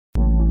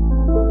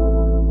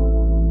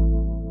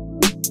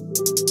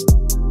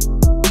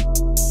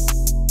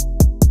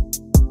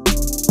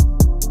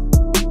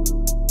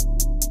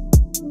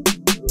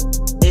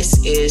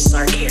is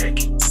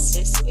Sarcarrogance.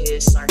 This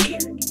is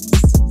Sarcarrogance.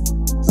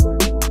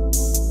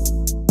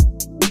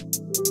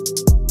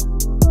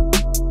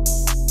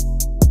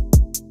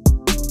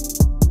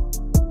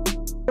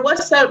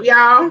 What's up,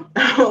 y'all?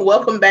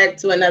 Welcome back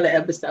to another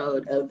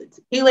episode of the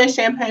Tequila and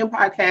Champagne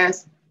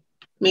podcast.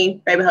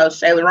 Me, baby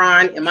host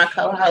Shae and my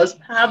co-host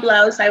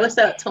Pablo. Say what's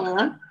up to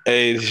him.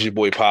 Hey, this is your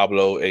boy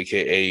Pablo,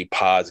 aka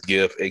Pod's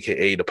Gift,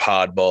 aka the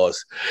Pod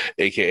Boss,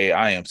 aka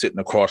I am sitting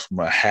across from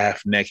a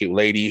half-naked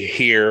lady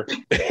here.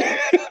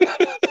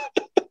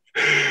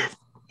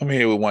 I'm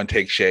here with one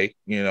take Shae.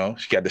 You know,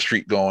 she got the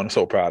streak going. I'm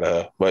so proud of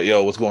her. But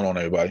yo, what's going on,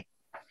 everybody?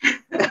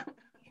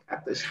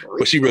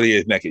 But she really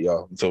is naked,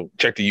 y'all. So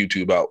check the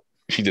YouTube out.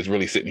 She just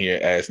really sitting here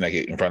ass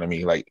naked in front of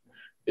me. Like,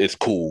 it's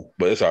cool,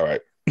 but it's all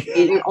right.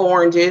 Eating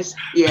oranges,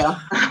 yeah.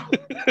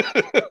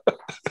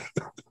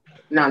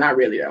 No, not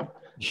really though.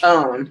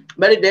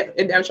 But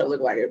it damn sure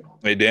look like it.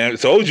 Hey, damn,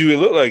 told you it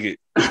looked like it.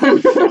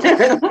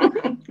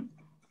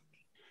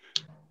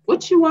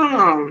 What you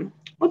want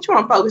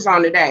to focus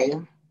on today?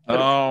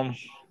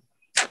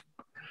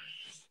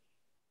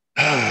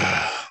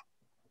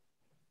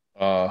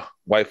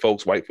 White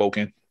folks, white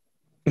folking.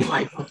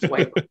 White folks,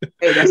 white folks.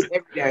 Hey, that's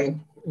every day.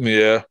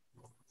 Yeah.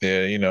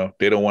 Yeah, you know,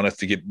 they don't want us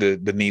to get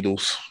the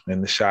needles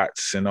and the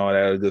shots and all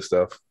that other good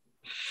stuff.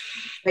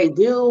 They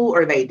do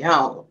or they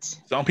don't.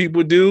 Some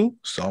people do,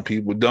 some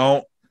people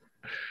don't.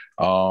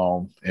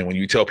 And when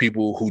you tell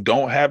people who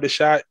don't have the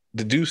shot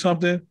to do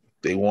something,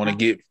 they want to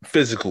get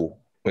physical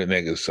with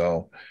niggas.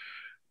 So,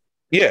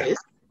 yeah.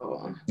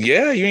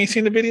 Yeah, you ain't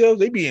seen the videos?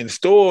 They be in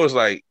stores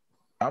like,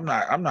 I'm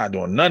not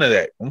doing none of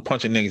that. I'm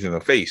punching niggas in the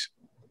face.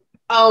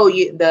 Oh,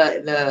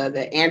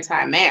 the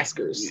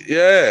anti-maskers.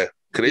 Yeah.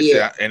 Cause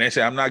they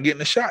say I'm not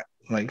getting a shot.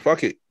 I'm like,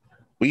 fuck it,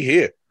 we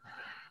here.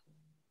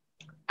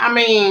 I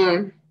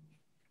mean,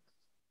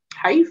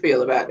 how you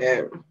feel about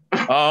that?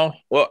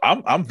 Well,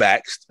 I'm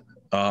vaxxed.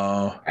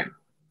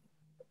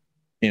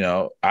 You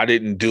know, I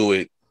didn't do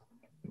it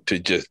to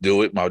just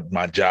do it.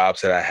 My job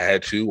said I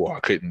had to, or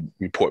I couldn't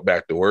report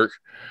back to work.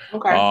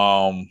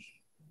 Okay.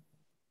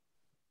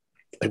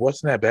 It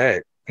wasn't that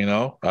bad. You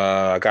know,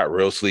 I got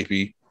real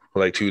sleepy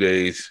for like 2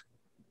 days.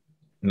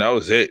 And that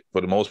was it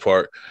for the most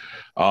part.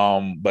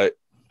 But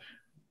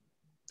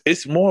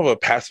it's more of a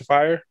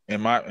pacifier in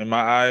my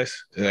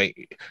eyes.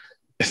 Like,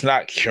 it's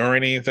not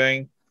curing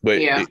anything, but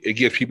it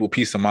gives people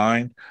peace of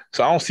mind.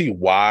 So I don't see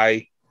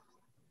why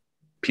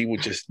people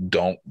just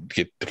don't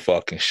get the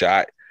fucking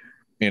shot.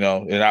 You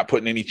know, they're not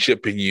putting any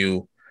chip in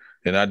you.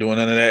 They're not doing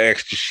none of that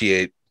extra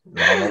shit.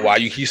 I don't know why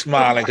you keep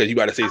smiling, because you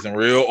about to say some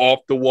real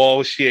off the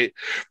wall shit.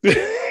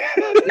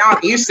 No,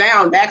 you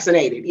sound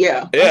vaccinated.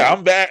 Yeah. Yeah,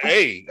 I'm back.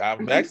 Hey,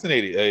 I'm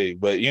vaccinated. Hey,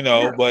 but you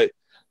know,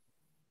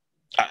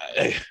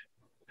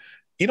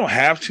 you don't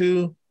have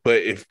to.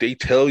 But if they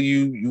tell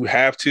you you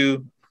have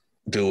to,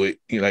 do it.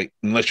 You know, like,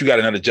 unless you got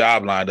another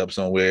job lined up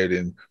somewhere,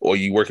 then, or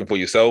you working for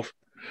yourself,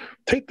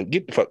 get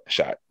the fucking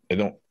shot. It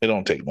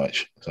don't take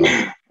much. So.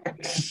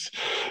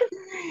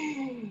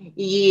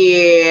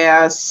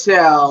 Yeah.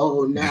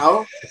 So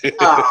no.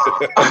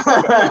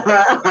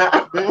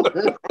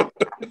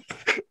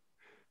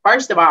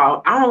 First of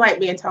all, I don't like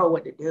being told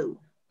what to do.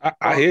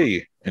 I hear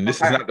you. And this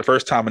is not the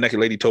first time a naked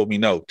lady told me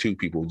no. Two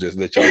people, just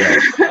let y'all know.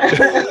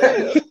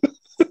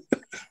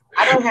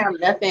 I don't have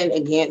nothing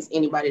against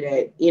anybody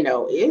that, you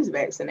know, is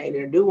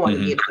vaccinated or do want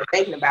to get it or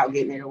thinking about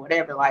getting it or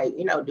whatever. Like,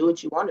 you know, do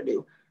what you want to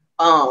do.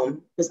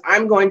 Because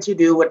I'm going to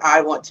do what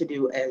I want to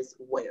do as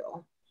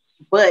well.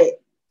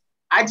 But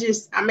I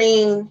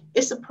mean,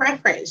 it's a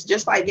preference,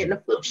 just like getting a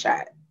flu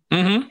shot.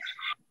 Mm-hmm.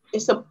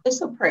 It's a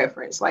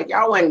preference. Like,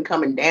 y'all wasn't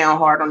coming down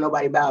hard on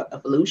nobody about a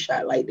flu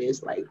shot like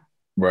this. Like,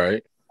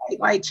 right.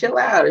 Like chill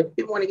out. If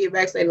people want to get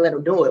vaccinated, let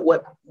them do it.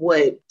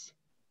 What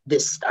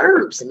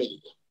disturbs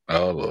me,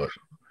 oh Lord,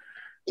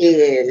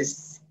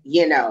 is,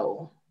 you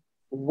know,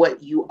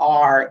 what you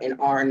are and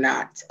are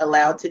not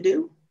allowed to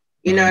do.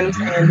 You know what I'm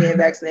saying? Being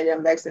vaccinated,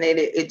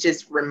 unvaccinated, it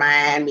just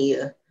reminds me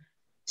of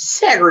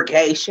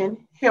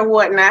segregation and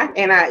whatnot.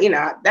 And you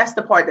know, that's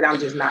the part that I'm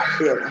just not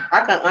feeling.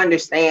 I can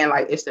understand,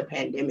 like, it's the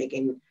pandemic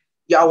and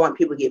y'all want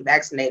people to get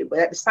vaccinated, but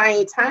at the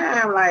same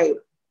time, like,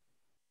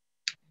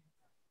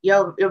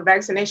 your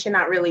vaccination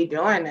not really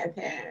doing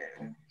nothing.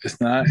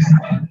 It's not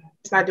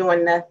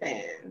doing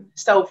nothing.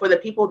 So for the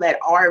people that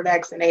are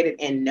vaccinated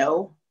and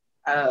know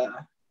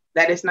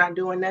that it's not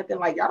doing nothing,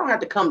 like, y'all don't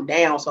have to come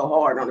down so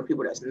hard on the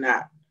people that's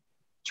not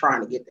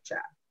trying to get the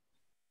shot.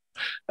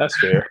 That's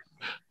fair.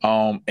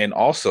 And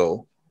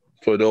also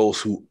for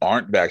those who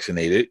aren't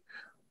vaccinated,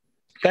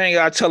 you ain't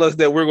gotta tell us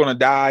that we're gonna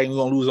die and we're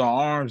gonna lose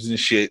our arms and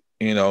shit,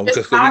 you know,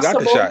 because we got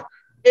the shot.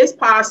 It's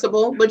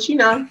possible, but you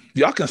know,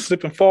 y'all can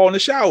slip and fall in the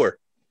shower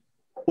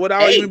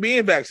without even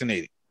being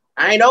vaccinated.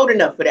 I ain't old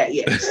enough for that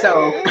yet,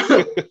 so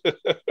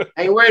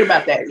I ain't worried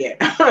about that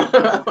yet.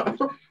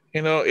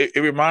 You know, it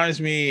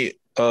reminds me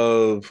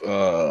of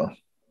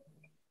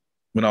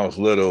when I was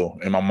little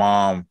and my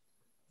mom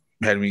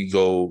had me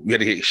go, you had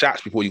to get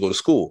shots before you go to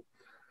school.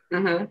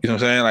 Mm-hmm. You know what I'm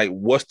saying? Like,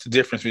 what's the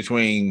difference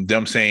between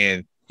them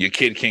saying your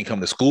kid can't come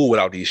to school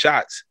without these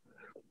shots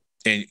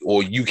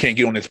or you can't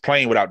get on this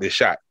plane without this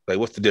shot. Like,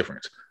 what's the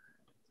difference?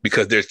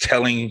 Because they're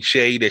telling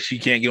Shae that she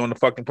can't get on the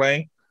fucking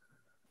plane?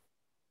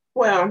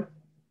 Well,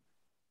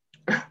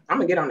 I'm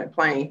gonna get on that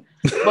plane.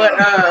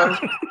 But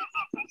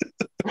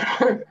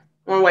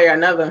one way or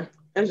another.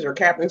 This is your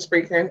captain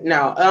speaking.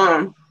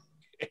 No,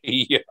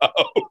 Yo.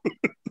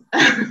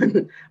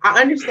 I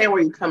understand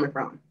where you're coming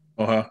from.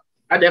 Uh-huh.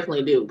 I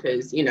definitely do,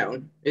 because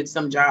it's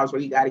some jobs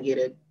where you got to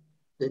get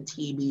the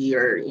TB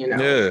or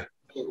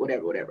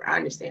whatever. I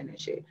understand that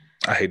shit.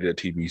 I hated that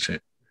TB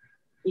shit.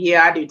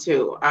 Yeah, I do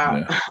too.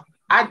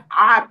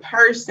 I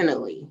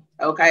personally,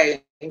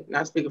 okay,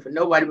 not speaking for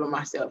nobody but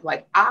myself,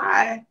 like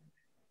I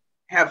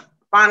have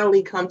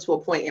finally come to a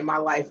point in my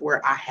life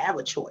where I have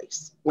a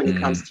choice when it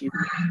comes to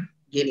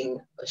getting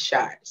a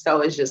shot.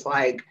 So it's just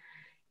like,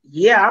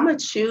 yeah, I'm gonna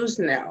choose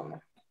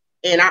now.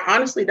 And I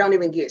honestly don't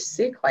even get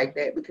sick like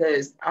that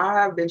because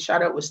I've been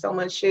shot up with so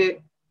much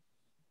shit.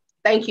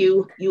 Thank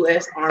you,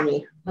 U.S.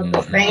 Army.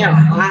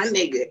 Damn, my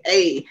nigga.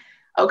 Hey,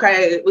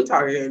 okay, we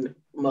talking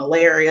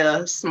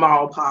malaria,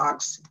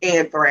 smallpox,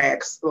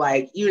 anthrax,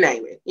 like you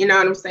name it. You know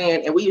what I'm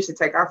saying? And we used to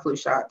take our flu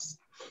shots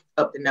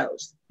up the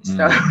nose.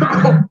 So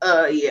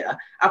yeah,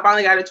 I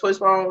finally got a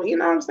choice wrong. You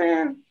know what I'm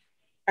saying?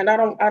 And I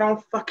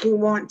don't fucking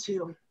want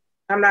to.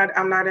 I'm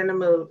not in the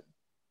mood.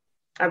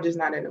 I'm just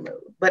not in the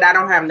mood. But I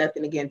don't have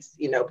nothing against,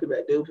 people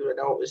that do, people that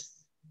don't.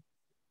 It's,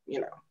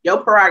 your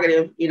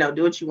prerogative,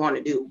 do what you want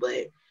to do.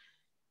 But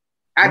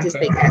I just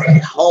think as a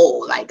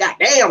whole, like,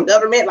 goddamn,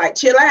 government, like,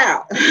 chill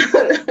out.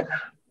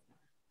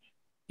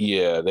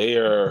 Yeah,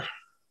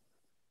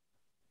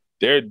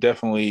 they're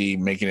definitely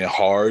making it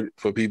hard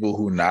for people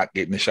who not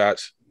getting the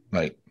shots.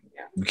 Like,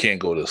 you can't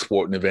go to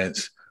sporting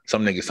events.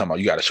 Some niggas talking about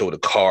you got to show the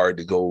card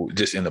to go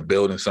just in the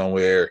building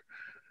somewhere.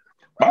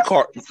 My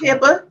card. It's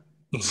HIPAA.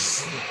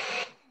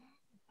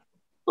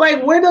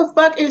 Like, where the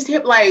fuck is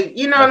HIPAA? Like,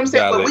 you know what I'm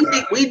saying?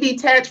 But we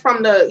detach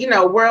from the,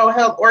 World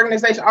Health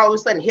Organization. All of a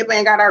sudden, HIPAA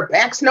ain't got our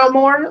backs no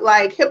more.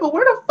 Like, HIPAA,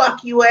 where the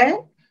fuck you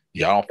at?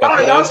 Y'all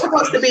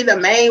supposed to be the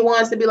main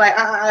ones to be like,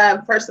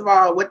 first of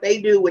all, what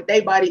they do with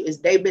their body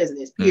is their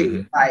business,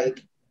 period.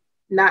 Like,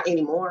 not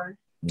anymore.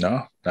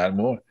 No, not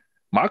anymore.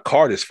 My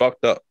card is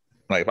fucked up.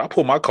 Like, if I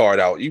pull my card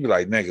out, you be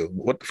like, nigga,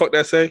 what the fuck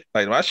that say?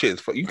 Like, my shit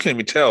is you can't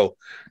even tell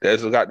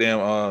that's a goddamn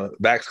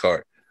Vax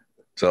card.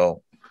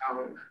 So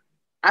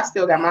I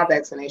still got my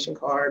vaccination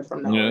card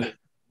from the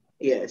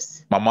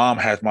Yes. My mom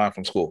has mine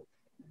from school.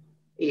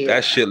 Yeah.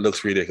 That shit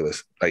looks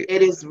ridiculous. Like,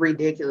 it is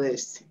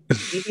ridiculous.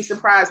 You'd be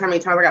surprised how many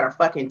times I got a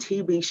fucking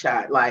TB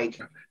shot.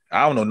 Like,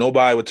 I don't know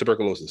nobody with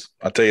tuberculosis.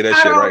 I'll tell you that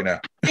shit right now.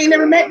 I ain't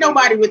never met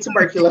nobody with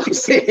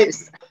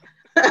tuberculosis.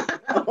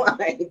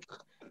 Like,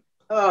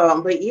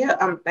 but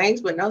yeah,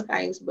 thanks, but no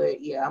thanks.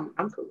 But yeah,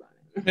 I'm cool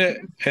on it. Yeah,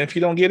 and if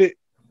you don't get it,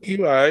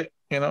 you all right.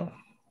 If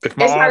it's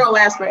not gonna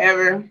last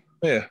forever.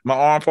 Yeah, my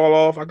arm fall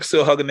off, I can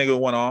still hug a nigga with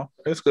one arm.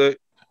 It's good.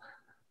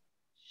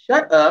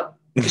 Shut up.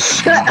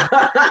 Shut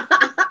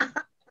up.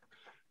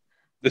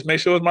 Just make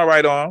sure it's my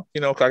right arm,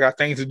 because I got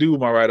things to do with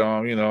my right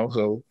arm,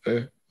 so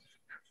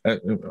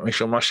make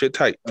sure my shit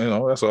tight,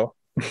 that's all.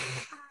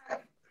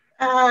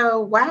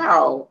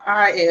 Wow.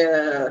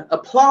 I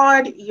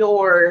applaud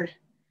your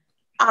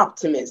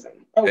optimism.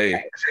 Okay.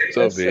 Hey,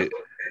 so be it.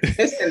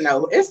 It's a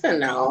no. It's a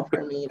no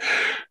for me.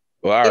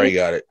 Well, I already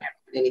got it.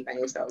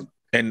 Anything, so.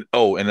 And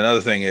another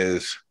thing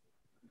is,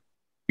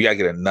 we gotta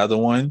get another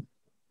one.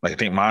 Like, I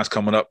think mine's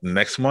coming up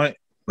next month,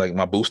 like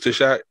my booster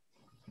shot.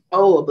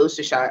 Oh, a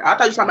booster shot. I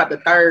thought you were talking about the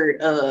third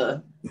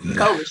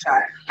COVID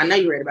shot. I know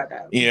you read about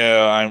that.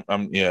 Yeah,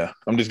 I'm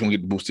just gonna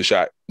get the booster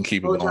shot and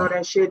keep it going.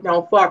 That shit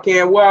don't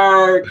fucking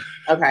work.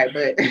 Okay,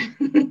 but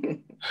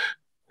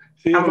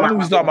see, if I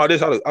was talking about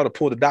this, I'd have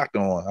pulled a doctor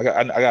on. I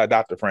got a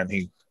doctor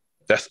friend.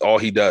 That's all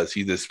he does.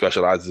 He just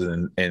specializes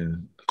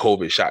in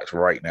COVID shots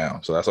right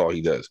now. So that's all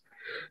he does.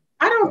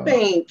 I don't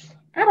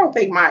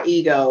think my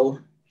ego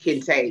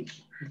can take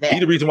that. He's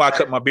the reason why I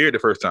cut my beard the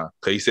first time.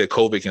 Because he said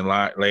COVID can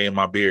lay in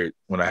my beard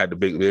when I had the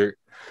big beard.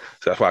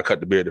 So that's why I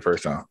cut the beard the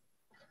first time.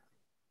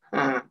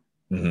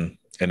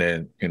 And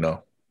then,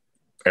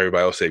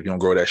 everybody else said, you don't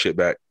grow that shit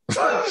back.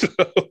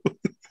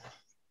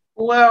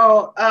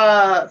 Well,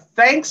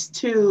 thanks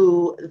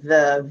to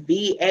the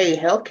VA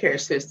healthcare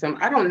system,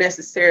 I don't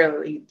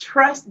necessarily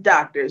trust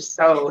doctors.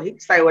 So he can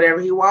say whatever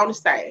he wants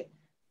to say.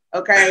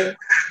 Okay?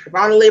 If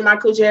I want to leave my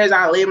coochie hairs,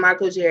 I'll leave my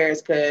coochie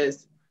hairs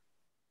because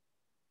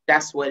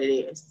that's what it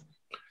is.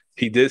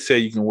 He did say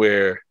you can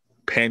wear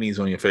panties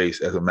on your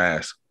face as a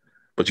mask,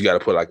 but you got to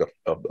put like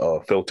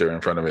a filter in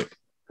front of it.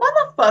 Why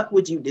the fuck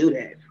would you do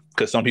that?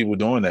 Because some people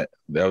doing that.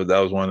 That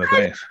was one of the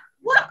things.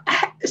 What?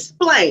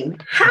 Explain.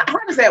 How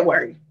does that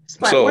work?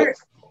 Explain. So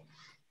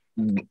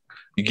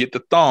you get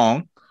the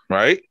thong,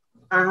 right?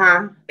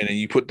 And then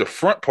you put the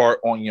front part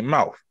on your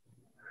mouth.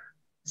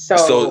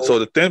 So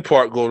the thin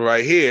part goes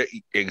right here.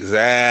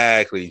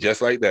 Exactly.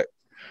 Just like that.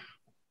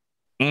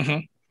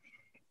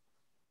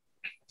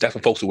 That's for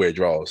folks who wear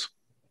drawers.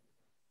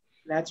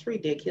 That's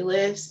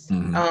ridiculous.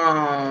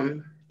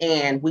 And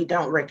we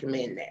don't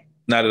recommend that.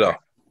 Not at all.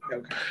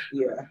 Okay.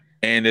 Yeah.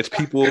 And it's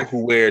people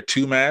who wear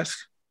two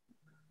masks.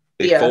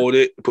 They fold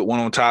it, put one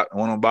on top and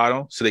one on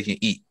bottom so they can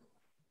eat.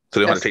 So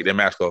they don't have to take their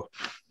mask off.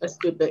 That's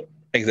stupid.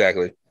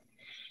 Exactly.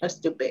 That's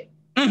stupid.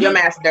 Your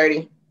mask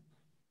dirty.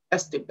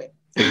 That's stupid.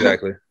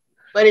 Exactly.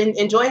 But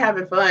enjoy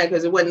having fun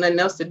because there wasn't nothing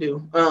else to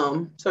do.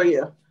 So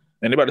yeah.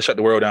 And they're about to shut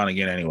the world down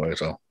again anyway,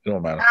 so it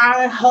don't matter.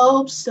 I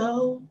hope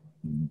so.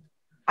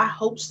 I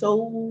hope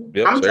so.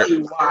 Yep, I'm telling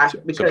you why.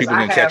 Because so people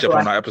can catch up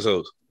on our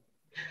episodes.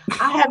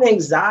 I have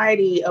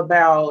anxiety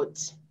about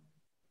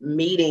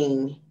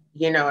meeting,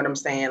 you know what I'm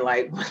saying,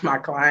 like with my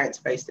clients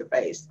face to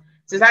face.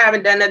 Since I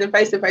haven't done nothing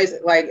face to face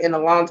like in a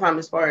long time,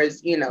 as far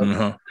as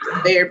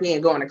therapy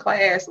and going to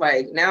class,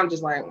 like now I'm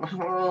just like,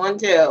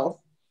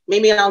 until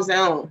meet me on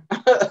Zoom.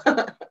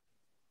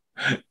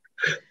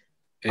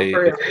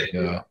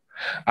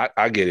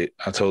 I get it.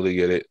 I totally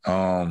get it.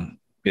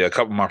 A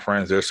couple of my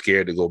friends, they're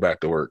scared to go back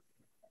to work.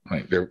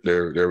 Like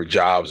their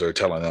jobs are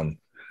telling them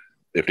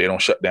if they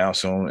don't shut down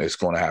soon, it's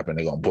going to happen.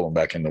 They're going to pull them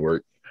back into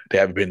work. They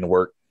haven't been to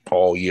work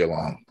all year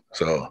long.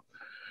 So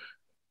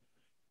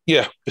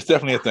yeah, it's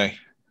definitely a thing.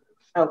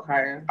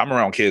 Okay. I'm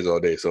around kids all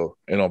day, so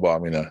it don't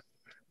bother me none.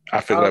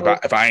 I figure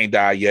if I ain't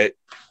died yet,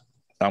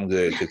 I'm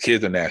good because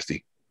kids are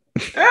nasty.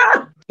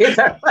 Kids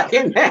are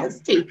fucking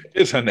nasty.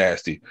 Kids are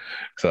nasty.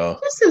 So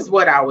this is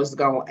what I was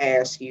gonna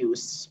ask you.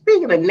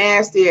 Speaking of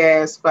nasty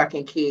ass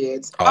fucking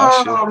kids.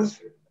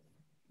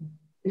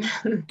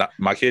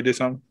 My kid did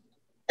something?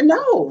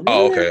 No.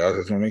 Oh, okay. I was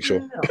just gonna make sure.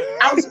 No.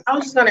 I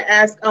was just gonna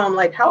ask,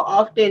 like, how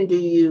often do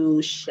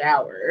you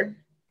shower?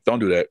 Don't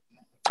do that.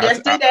 Yes,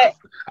 do that.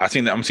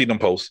 I'm seeing them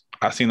posts.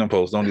 I've seen them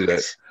posts. Don't do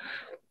that.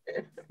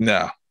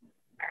 No.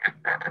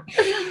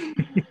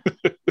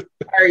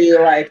 Are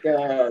you like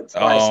twice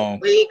a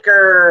week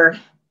or?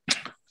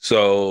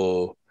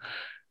 So,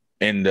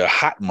 in the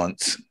hot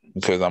months,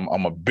 because I'm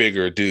a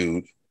bigger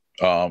dude,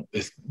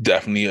 it's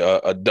definitely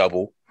a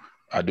double.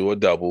 I do a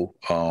double.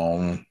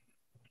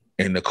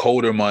 In the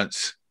colder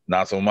months,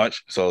 not so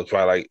much. So it's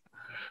probably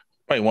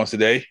once a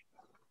day,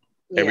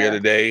 every other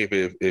day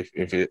if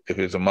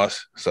it's a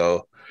must.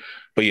 So,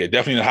 but yeah,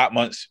 definitely in the hot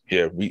months.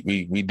 Yeah,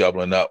 we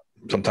doubling up,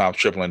 sometimes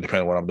tripling,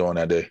 depending on what I'm doing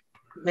that day.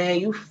 Man,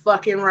 you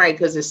fucking right.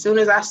 Because as soon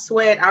as I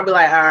sweat, I'll be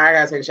like, all right, I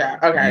gotta take a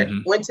shower. Okay,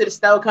 went to the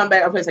stove, come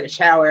back, I'm gonna take a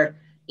shower.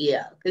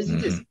 Yeah, because you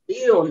just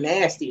feel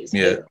nasty as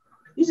hell.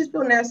 You just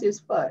feel nasty as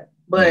fuck.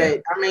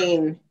 But I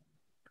mean,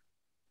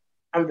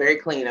 I'm very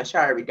clean. I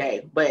shower every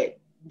day. But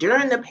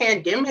during the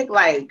pandemic,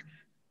 like,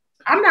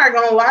 I'm not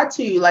gonna lie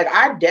to you. Like,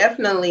 I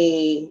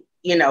definitely,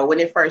 when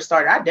it first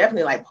started, I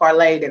definitely like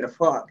parlayed in the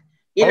funk.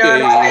 You know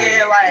what I'm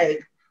saying? Like,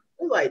 it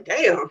was like,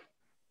 damn.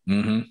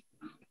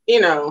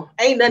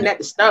 Ain't nothing at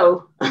the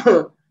stove.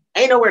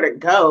 Ain't nowhere to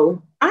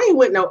go. I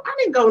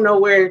didn't go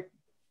nowhere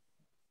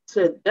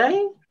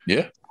today.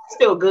 Yeah.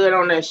 Still good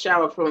on that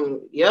shower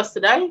from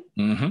yesterday.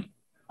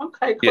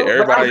 Okay, cool. Yeah,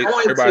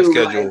 everybody's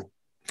schedule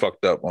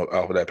fucked up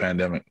off of that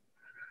pandemic.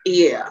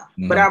 Yeah,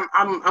 but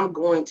I'm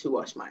going to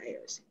wash my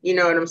ass. You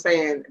know what I'm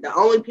saying? The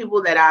only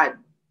people that I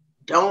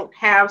don't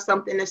have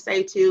something to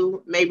say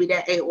to, maybe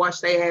that ain't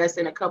washed their ass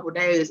in a couple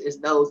days, is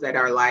those that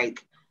are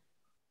like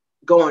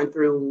going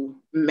through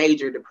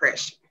major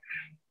depression.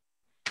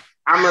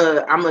 I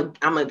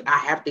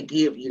have to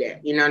give you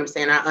that. You know what I'm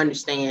saying? I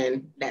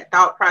understand that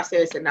thought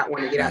process and not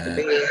want to get out the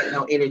bed,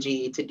 no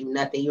energy to do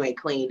nothing. You ain't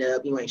cleaned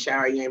up, you ain't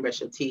showered, you ain't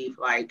brushed your teeth.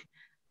 Like,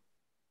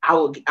 I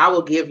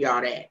will give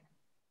y'all that.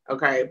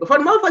 Okay. But for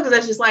the motherfuckers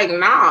that's just like,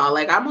 nah,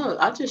 like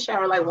I'll just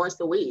shower like once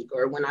a week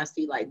or when I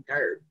see like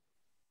dirt.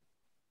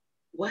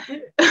 What?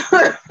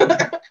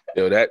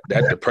 Yo, that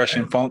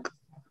depression funk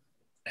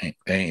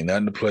ain't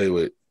nothing to play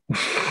with.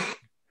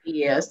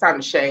 Yeah, it's time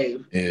to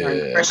shave. Yeah,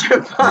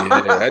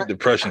 that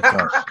depression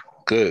funk.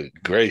 Good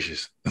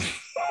gracious.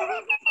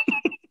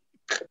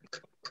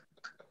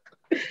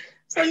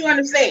 So you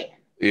understand?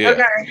 Yeah,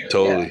 okay.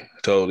 Totally.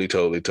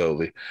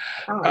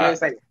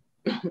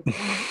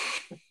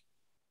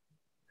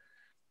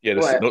 Yeah,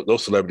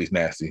 those celebrities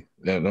nasty.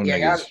 Them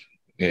niggas.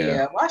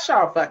 Yeah, watch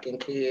y'all fucking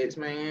kids,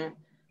 man.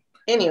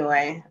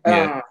 Anyway,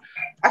 I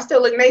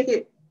still look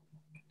naked.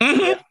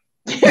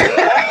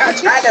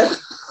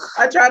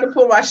 I tried to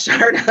pull my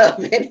shirt up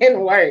and it didn't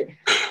work.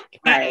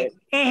 Right.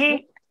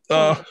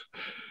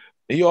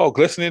 You all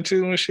glistening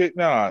too and shit?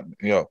 Nah,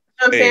 yo.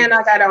 I'm saying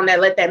I got on that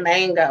let that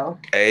mane go.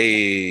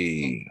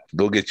 Hey,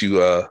 go get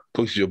you a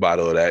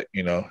bottle of that,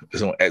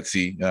 It's on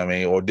Etsy, you know what I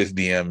mean, or just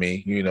DM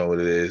me, you know what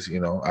it is,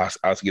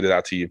 I'll get it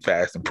out to you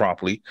fast and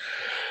promptly.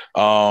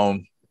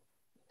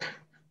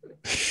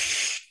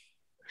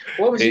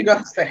 What was you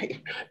gonna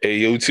say? Hey,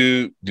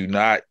 YouTube, do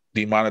not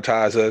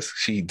demonetize us.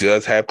 She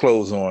does have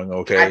clothes on,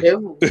 okay? I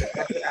do.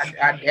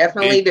 I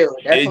definitely do.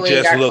 Definitely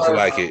it just looks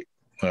like it,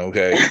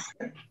 okay?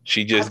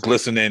 She just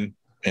glistening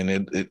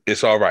and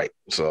it's all right.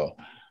 So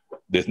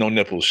there's no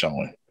nipples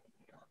showing.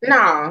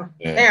 No.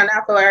 Yeah. Damn,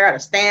 I feel like I gotta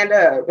stand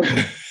up.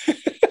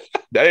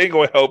 That ain't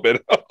gonna help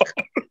at all.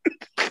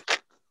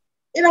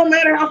 It don't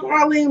matter how far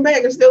I lean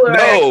back, it's still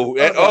no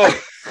at all.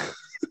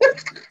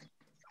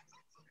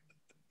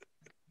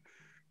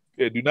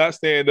 Yeah, do not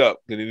stand up.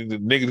 The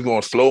niggas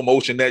gonna slow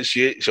motion that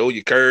shit, show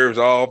your curves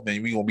off,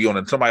 then we gonna be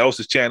on somebody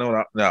else's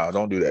channel. No,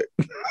 don't do that.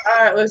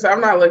 Listen,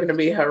 I'm not looking to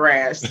be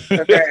harassed.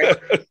 Okay,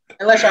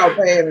 unless y'all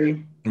pay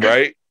me.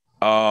 Right.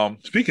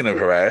 Speaking of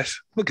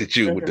harass, look at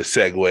you with the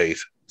segues.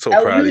 So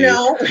Oh, proud of you.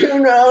 You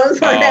know,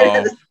 so I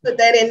had to put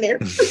that in there.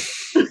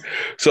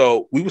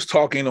 So we was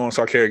talking on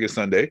Sarcarrogance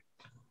Sunday.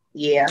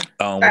 Yeah.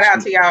 Shout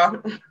out to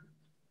y'all.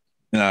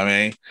 You know what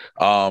I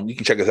mean? You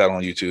can check us out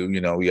on YouTube.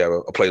 You know, we have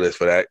a playlist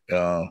for that.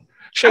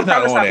 Shae's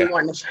not on there.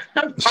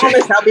 I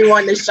promise I'll be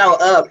wanting to show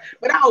up.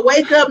 But I'll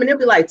wake up and it'll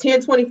be like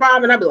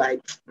 10:25 and I'll be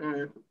like,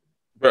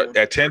 But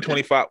at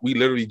 10:25, we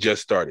literally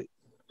just started.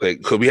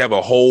 Like, cause we have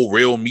a whole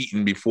real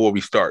meeting before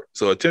we start.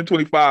 So at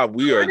 10:25,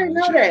 we are. I didn't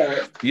know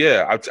that.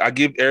 Yeah, I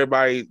give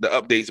everybody the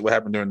updates of what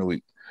happened during the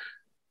week.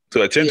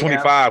 So at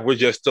 10:25, we're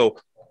just so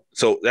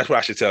that's what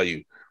I should tell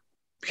you.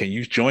 Can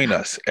you join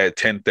us at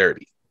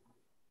 10:30?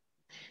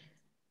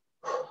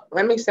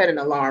 Let me set an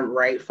alarm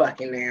right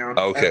fucking now.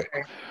 Okay.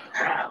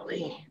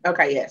 Golly.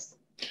 Okay, yes.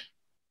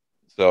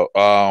 So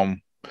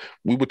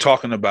we were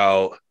talking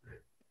about,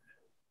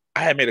 I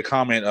had made a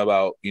comment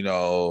about, you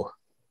know,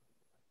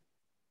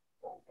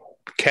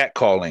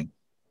 catcalling.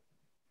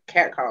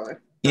 Catcalling.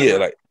 Yeah,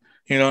 like,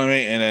 you know what I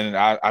mean? And then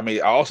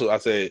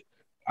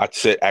I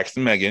said, ask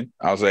Megan,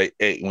 I was like,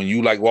 hey, when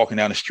you like walking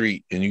down the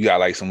street and you got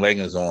like some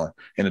leggings on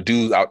and the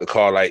dude's out the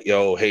car like,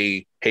 yo,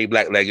 hey,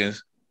 black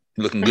leggings,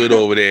 looking good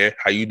over there.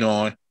 How you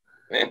doing?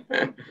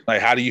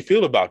 Like, how do you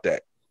feel about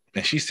that?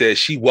 And she said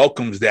she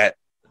welcomes that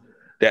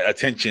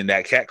attention,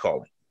 that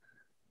catcalling.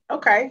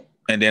 Okay.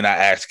 And then I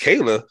asked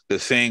Kayla the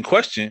same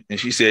question, and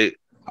she said,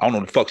 I don't know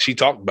what the fuck she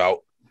talked about.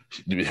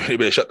 You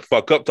better shut the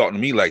fuck up talking to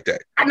me like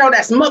that. I know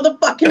that's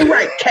motherfucking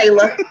right,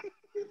 Kayla.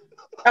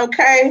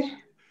 Okay.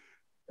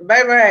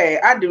 Baby,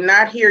 I do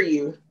not hear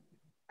you.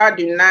 I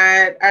do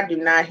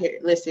not hear.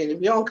 Listen,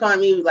 if you don't come at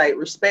me like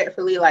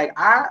respectfully, like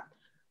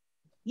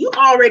you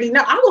already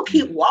know I will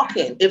keep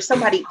walking if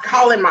somebody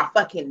calling my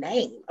fucking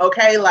name.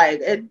 Okay,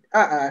 like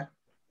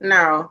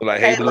no. Like,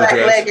 hey, blue black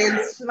dress.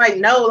 Leggings. Like,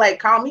 no, like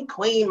call me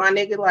queen, my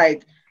nigga.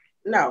 Like,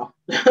 no.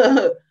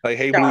 Like,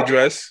 hey, blue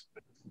dress,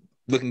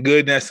 looking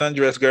good in that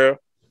sundress, girl.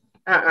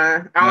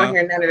 I don't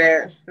hear none of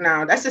that.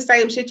 No, that's the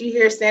same shit you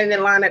hear standing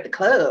in line at the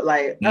club.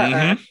 Like,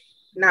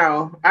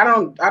 no, I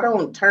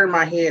don't turn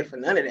my head for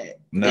none of that.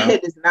 No.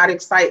 It does not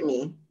excite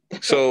me.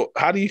 So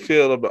how do you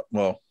feel about,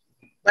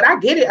 but I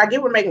get it. I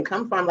get where Megan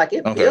come from. Like,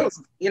 it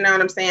feels, you know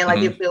what I'm saying? Like,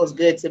 it feels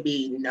good to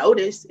be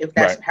noticed if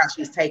that's how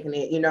she's taking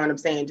it. You know what I'm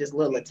saying? Just a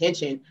little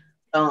attention.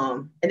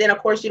 And then, of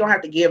course, you don't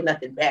have to give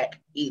nothing back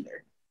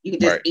either. You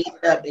can just eat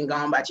it up and go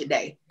on about your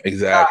day.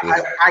 Exactly.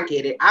 I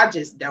get it. I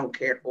just don't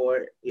care for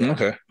it. Yeah.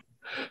 Okay.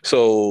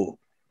 So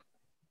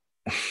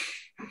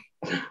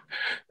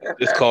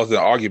this caused an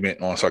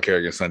argument on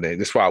Sarcarrogance Sunday.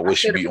 This is why I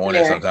wish you'd be on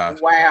it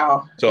sometimes.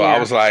 Wow. So I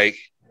was like,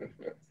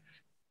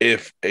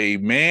 if a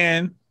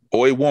man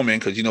or a woman,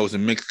 because you know it's a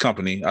mixed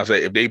company, I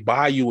say if they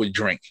buy you a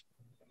drink,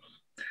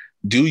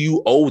 do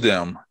you owe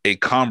them a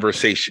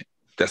conversation?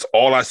 That's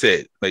all I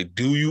said. Like,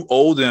 do you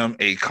owe them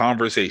a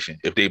conversation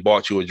if they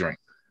bought you a drink?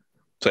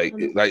 So,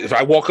 like if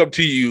I walk up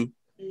to you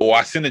or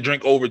I send a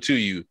drink over to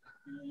you,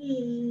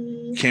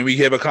 can we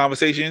have a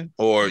conversation,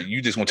 or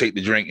you just gonna take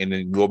the drink and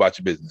then go about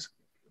your business?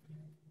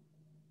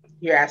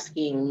 You're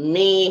asking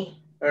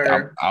me,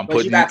 or I'm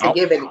putting, you about to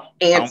give an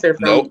answer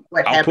from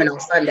what happened on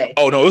Sunday?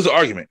 Oh no, it was an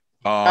argument.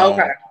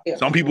 Okay. Yeah.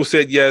 Some people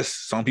said yes,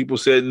 some people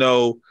said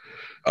no.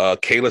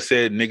 Kayla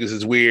said niggas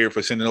is weird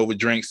for sending over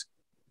drinks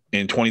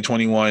in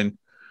 2021.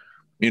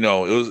 You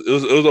know, it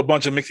was a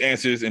bunch of mixed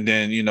answers, and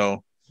then you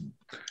know,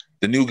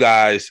 the new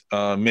guys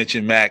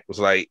mentioned Mac was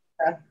like,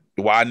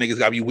 why niggas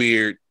gotta be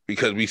weird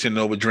because we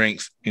sending over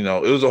drinks. You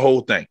know, it was a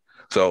whole thing.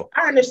 So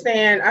I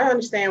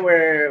understand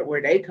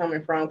where they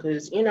coming from,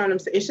 because you know what I'm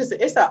saying.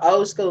 It's an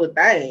old school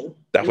thing.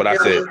 That's what I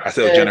said. I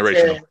said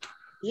generational.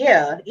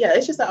 Yeah,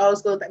 it's just an old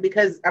school thing,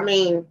 because I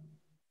mean,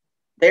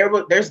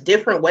 there's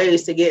different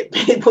ways to get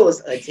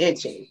people's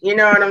attention. You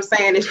know what I'm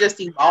saying? It's just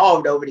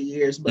evolved over the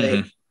years,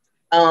 but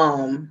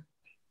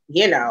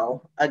you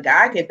know, a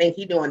guy can think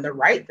he's doing the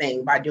right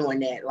thing by doing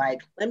that.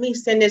 Like, let me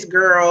send this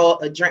girl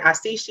a drink. I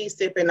see she's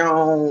sipping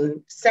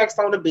on Sex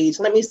on the Beach.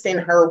 Let me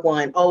send her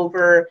one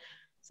over.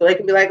 So they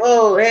can be like,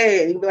 oh,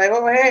 hey, you can be like,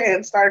 oh, hey,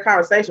 and start a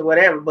conversation,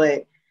 whatever.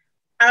 But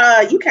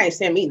you can't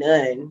send me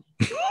none.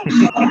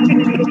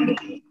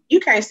 You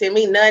can't send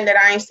me none that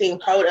I ain't seen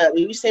pulled up.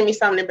 If you send me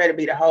something, it better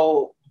be the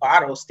whole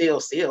bottle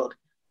still sealed.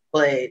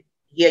 But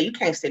yeah, you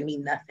can't send me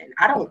nothing.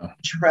 I don't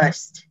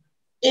trust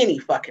any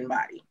fucking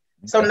body.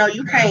 So no,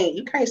 you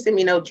can't send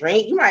me no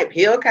drink. You might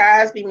pill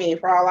Cosby me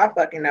for all I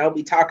fucking know,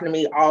 be talking to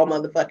me all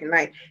motherfucking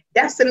night.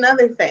 That's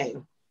another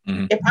thing.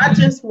 If I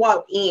just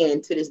walk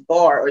into this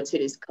bar or to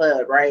this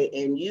club, right,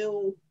 and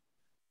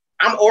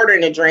I'm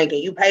ordering a drink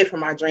and you pay for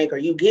my drink, or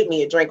you get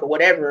me a drink or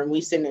whatever, and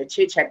we sitting there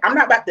chit chat, I'm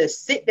not about to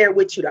sit there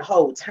with you the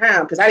whole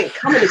time, because I didn't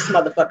come to this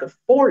motherfucker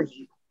for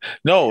you.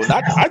 No,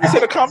 I just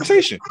had a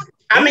conversation.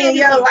 I mean,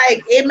 yeah,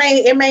 like it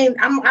may.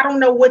 I don't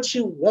know what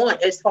you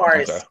want as far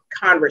as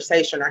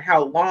conversation or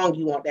how long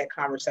you want that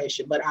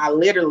conversation. But I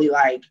literally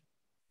like,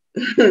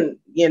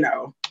 you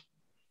know,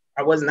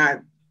 I was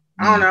not,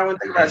 I don't know, I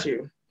wouldn't think about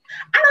you.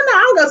 I don't know,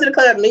 I don't go to the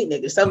club and meet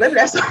niggas. So maybe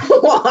that's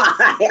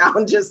why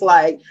I'm just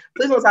like,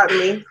 please don't talk to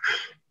me.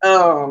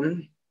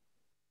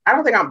 I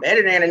don't think I'm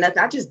better than or nothing.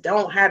 I just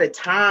don't have the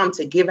time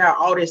to give out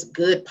all this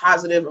good,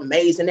 positive,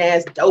 amazing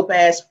ass, dope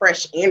ass,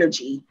 fresh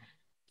energy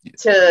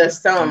to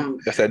some.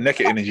 That's that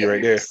naked energy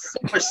right there.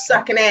 Super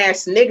sucking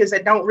ass niggas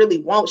that don't really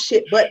want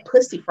shit but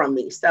pussy from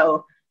me.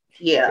 So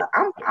yeah,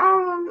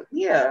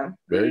 yeah.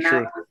 Very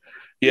true.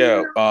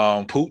 Yeah,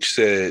 Pooch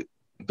said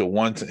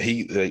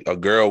a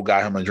girl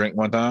got him a drink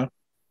one time,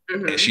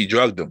 and she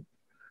drugged him.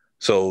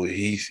 So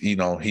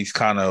he's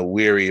kind of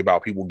weary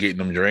about people getting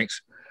them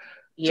drinks.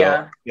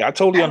 Yeah, so, yeah, I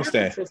totally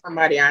understand. To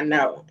somebody I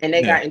know, and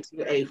they got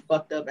into a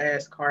fucked up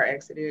ass car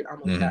accident,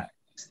 almost died.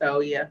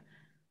 So yeah,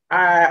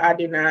 I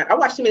do not. I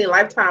watch too many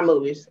Lifetime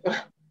movies.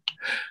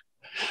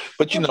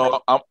 But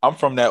I'm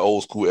from that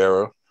old school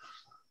era.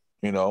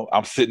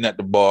 I'm sitting at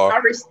the bar. I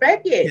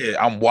respect it.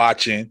 Yeah, I'm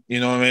watching. You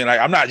know what I mean?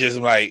 Like, I'm not just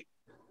like.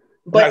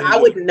 But I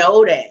would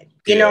know that.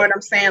 You know what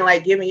I'm saying?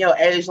 Like, given your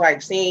age,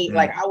 like seeing,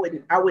 like I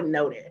wouldn't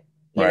know that.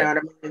 You know what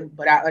I mean?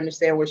 But I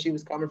understand where she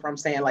was coming from,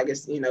 saying like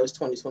it's it's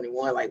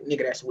 2021. Like,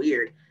 nigga, that's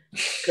weird,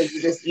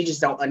 because you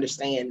just don't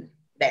understand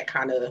that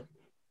kind of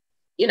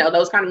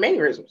those kind of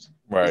mannerisms.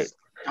 Right.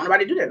 Don't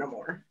nobody do that no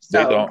more.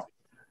 So they don't.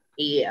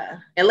 Yeah,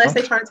 unless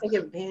they try to take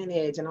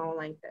advantage, and I don't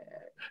like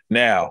that.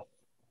 Now,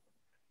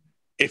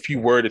 if you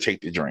were to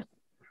take the drink,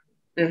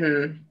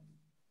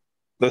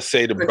 let's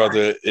say the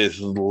brother is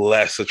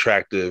less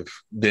attractive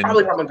than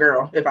probably from a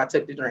girl. If I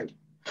took the drink,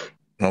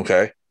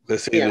 okay.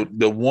 Let's say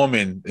the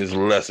woman is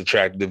less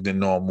attractive than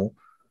normal.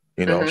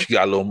 She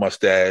got a little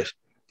mustache.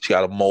 She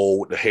got a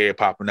mole with the hair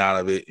popping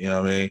out of it. You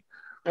know what I mean?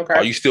 Okay.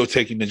 Are you still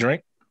taking the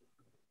drink?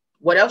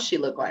 What else she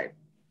look like?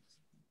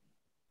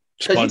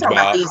 Because you talk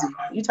about easy.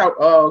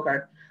 Oh, okay.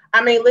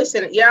 I mean,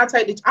 listen, I'll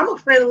take it. I'm a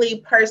friendly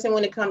person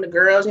when it comes to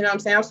girls. You know what I'm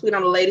saying? I'm sweet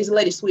on the ladies. The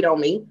ladies sweet on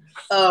me.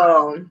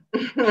 Sound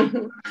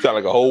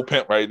like a whole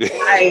pimp right there.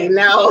 I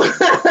know.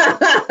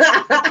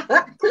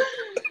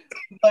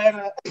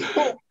 But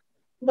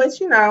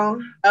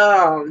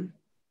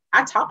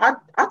I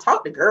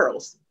talk to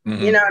girls.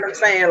 You know what I'm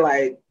saying?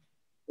 Like,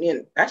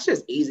 that's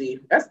just easy.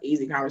 That's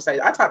easy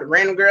conversation. I talk to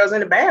random girls in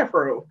the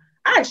bathroom.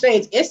 I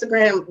exchange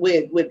Instagram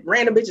with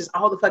random bitches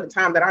all the fucking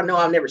time that I know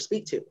I'll never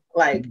speak to.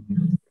 Like,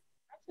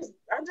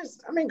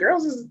 I mean,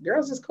 girls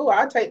is cool.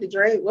 I'll take the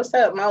drink. What's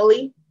up,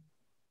 Molly?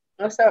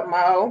 What's up,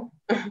 Mo?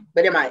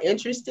 But am I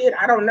interested?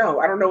 I don't know.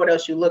 I don't know what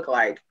else you look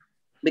like,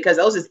 because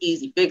those is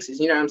easy fixes.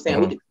 You know what I'm saying?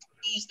 We can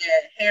tease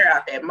that hair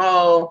out that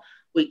Mo.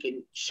 We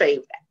can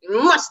shave that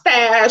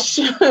mustache.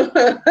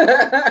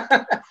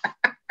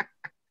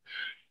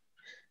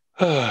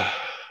 I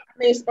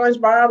mean,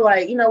 SpongeBob,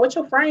 like, what's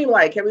your frame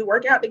like? Can we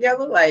work out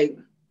together? Like,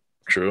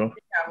 true.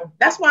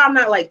 That's why I'm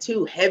not like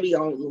too heavy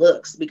on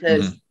looks,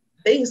 because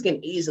things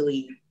can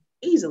easily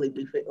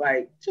be fit.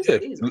 Like, just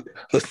easily.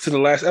 Listen to the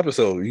last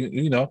episode.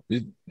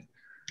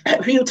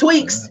 A few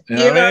tweaks. You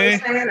know what I'm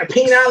saying? A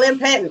penile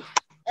implant.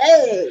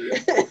 Hey.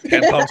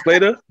 10 pumps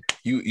later,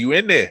 you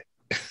in there.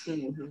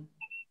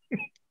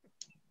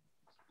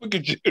 Look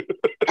at you.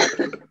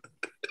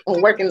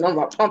 I'm working on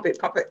my pump it.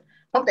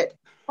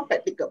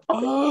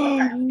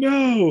 Oh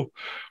no.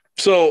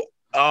 So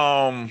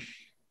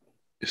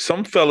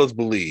some fellas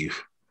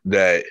believe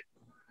that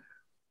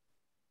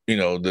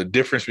the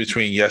difference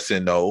between yes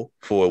and no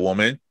for a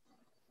woman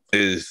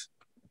is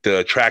the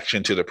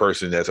attraction to the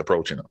person that's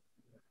approaching them.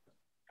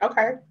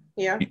 Okay.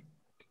 Yeah.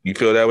 You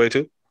feel that way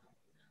too?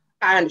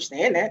 I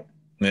understand that.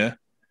 Yeah.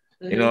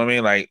 You know what I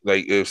mean? Like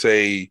if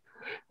say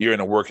you're in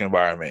a work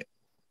environment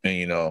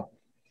and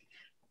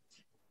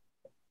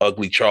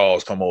ugly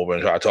Charles come over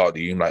and try to talk to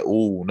you, I'm like,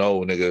 ooh,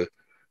 no, nigga.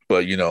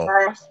 But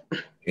Charles,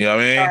 you know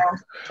what I mean?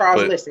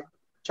 Charles, listen.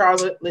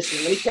 Charles,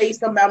 listen, let me tell you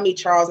something about me,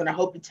 Charles, and I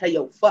hope you tell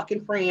your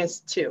fucking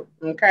friends too.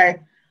 Okay.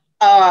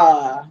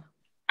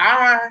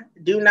 I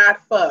do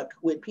not fuck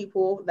with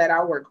people that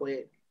I work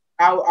with.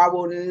 I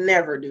will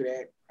never do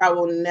that. I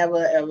will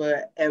never,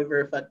 ever,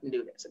 ever fucking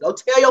do that. So go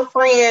tell your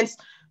friends,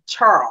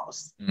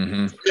 Charles.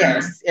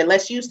 Yes.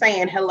 Unless you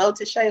saying hello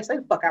to Shae, say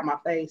the fuck out my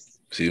face.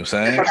 See what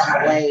I'm saying? Fuck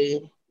out my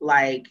way.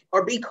 Like,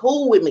 or be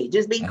cool with me.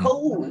 Just be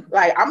cool.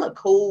 Like, I'm a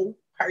cool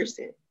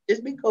person.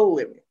 Just be cool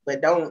with me.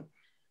 But don't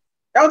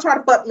try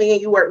to fuck me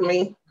and you work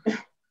me.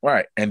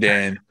 Right. And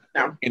then,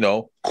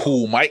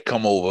 Cool Mike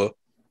come over.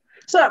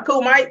 What's up,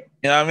 Cool Mike?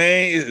 You know what I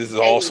mean? It's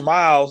all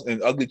smiles,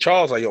 and Ugly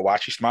Charles like, yo,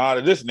 watch you smile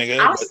at this nigga.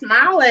 I'll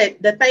smile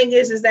at, the thing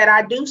is that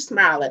I do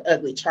smile at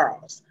Ugly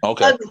Charles.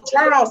 Okay. Ugly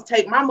Charles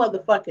take my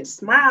motherfucking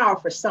smile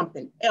for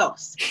something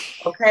else.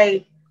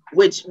 Okay.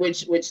 Which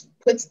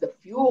puts the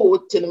fuel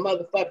to the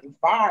motherfucking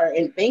fire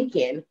and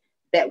thinking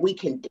that we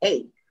can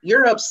date.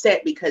 You're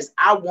upset because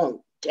I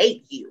won't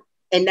date you.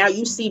 And now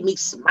you see me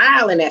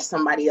smiling at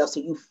somebody else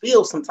and you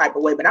feel some type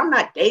of way, but I'm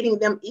not dating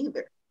them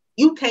either.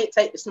 You can't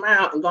take the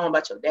smile and go on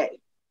about your day.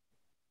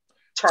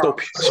 So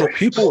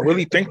people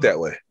really think that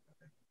way.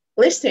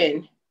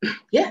 Listen,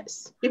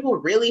 Yes, people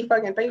really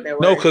fucking think that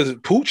way. No, because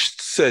Pooch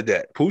said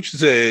that. Pooch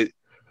said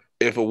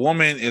if a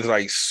woman is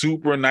like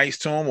super nice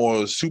to him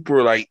or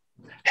super like,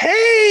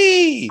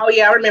 hey. Oh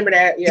yeah, I remember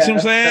that. Yeah. You see what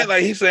I'm saying?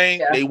 Like he's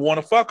saying they want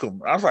to fuck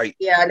him. I was like,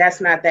 yeah, that's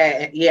not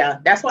that. Yeah,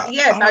 that's what.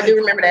 Yes, I do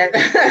remember that.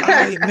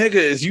 I'm like, nigga,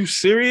 is you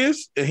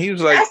serious? And he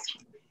was like,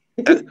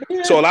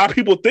 so a lot of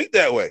people think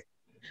that way.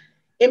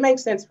 It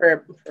makes sense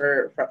for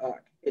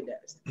it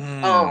does.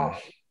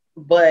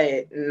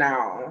 But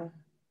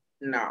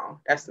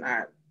no, that's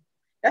not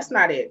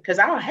it. Because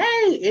I'll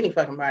hate any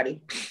fucking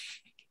body.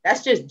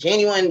 That's just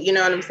genuine. You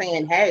know what I'm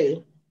saying?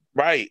 Hey,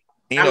 right.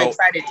 I'm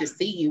excited to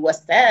see you.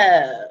 What's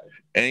up?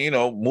 And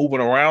moving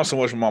around so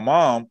much with my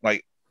mom,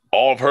 like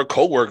all of her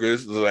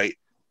coworkers was like,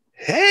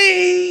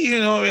 hey,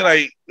 what I mean?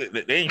 Like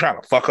they ain't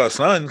trying to fuck her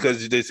son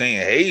because they're saying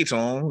hey to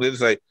him. They're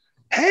just like,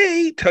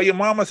 hey, tell your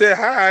mom I said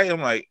hi.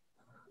 I'm like,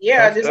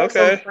 yeah, just like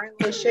some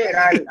friendly shit.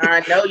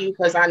 I know you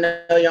because I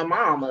know your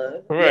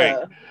mama. Right.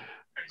 Yeah.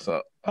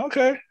 So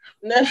okay.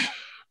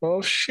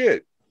 Well,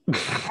 shit.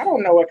 I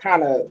don't know what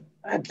kind of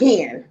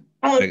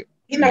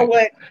you know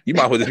what? You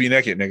might as well just be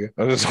naked, nigga.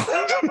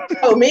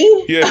 Oh,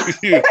 me? Yeah,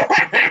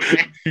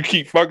 you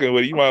keep fucking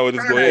with it. You might as well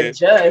just go ahead.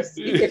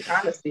 You can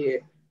kind of see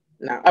it.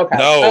 No, okay.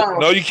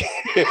 No, you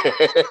can't.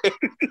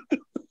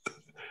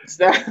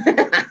 So,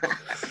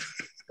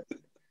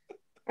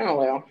 oh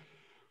well.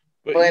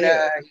 But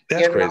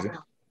that's crazy.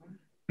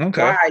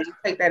 Okay. Why you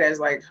take that as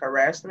like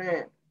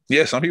harassment?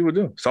 Yeah, some people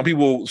do. Some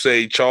people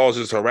say Charles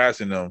is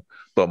harassing them,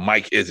 but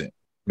Mike isn't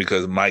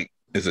because Mike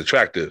is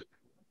attractive.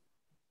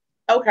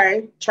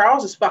 Okay,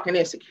 Charles is fucking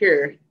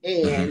insecure,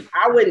 and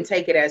I wouldn't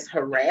take it as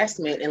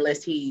harassment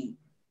unless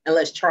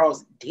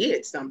Charles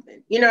did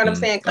something. You know what I'm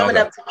saying? Coming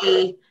up to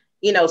me,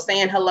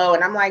 saying hello,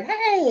 and I'm like,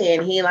 hey,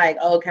 and he like,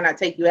 oh, can I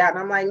take you out? And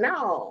I'm like,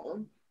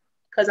 no,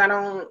 because I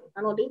don't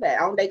do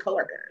that. I don't date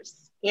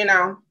coworkers. Okay.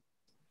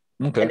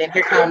 And then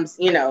here comes,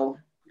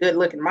 good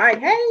looking Mike.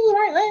 Hey,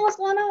 what's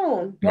going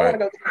on? You want to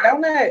go to the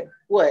donut?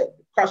 What?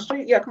 Across the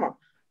street? Yeah, come on.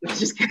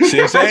 Just kidding.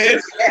 See what I'm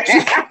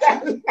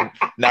saying?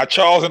 Now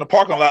Charles in the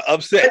parking lot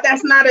upset. But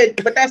that's not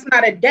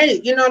a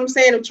date. You know what I'm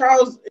saying? If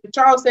Charles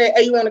said,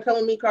 hey, you want to come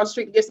with me across the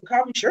street to get some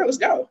coffee? Sure, let's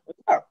go.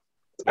 Let's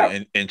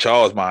go. In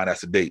Charles' mind,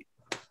 that's a date.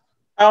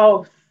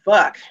 Oh,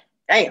 fuck.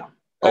 Damn.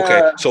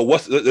 Okay, so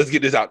let's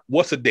get this out.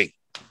 What's a date?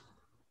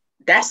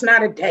 That's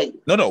not a date.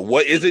 No.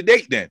 What is a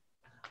date then?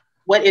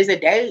 What is a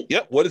date?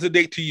 Yep. What is a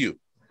date to you?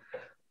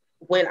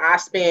 When I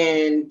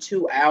spend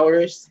 2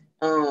 hours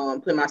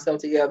putting myself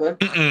together.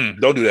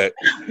 Don't do that.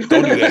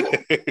 Don't do that.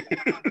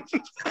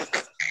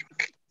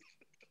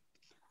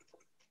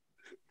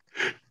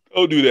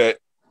 Don't do that.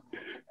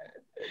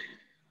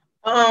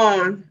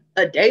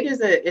 A date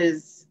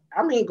is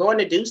going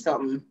to do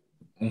something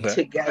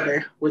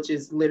together, which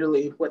is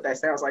literally what that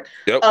sounds like.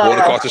 Yep. Going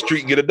across the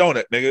street and get a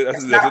donut, nigga.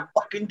 That's not a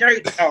fucking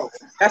date. Oh,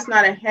 that's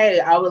not a hey,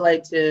 I would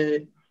like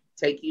to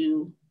take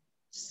you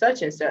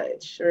such and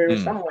such or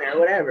somewhere,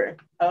 whatever.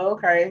 Oh,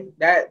 okay.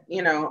 That,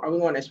 are we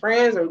going as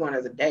friends or are we going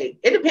as a date?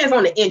 It depends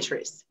on the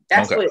interest.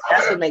 That's what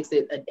makes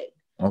it a date.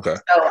 Okay.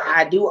 So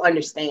I do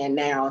understand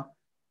now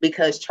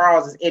because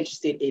Charles is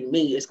interested in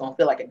me, it's gonna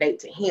feel like a date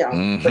to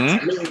him. But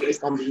to me, it's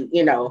gonna be,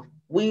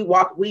 we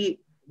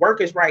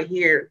work is right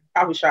here,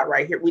 coffee shop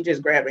right here. We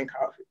just grabbing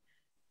coffee,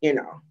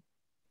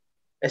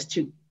 That's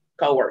two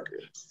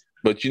coworkers.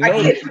 But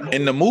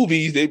in the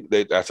movies, they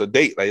that's a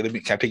date. Like, can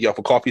I take you out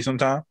for coffee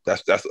sometime?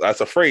 That's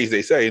a phrase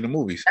they say in the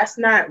movies. That's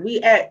not are we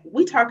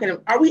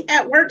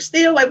at work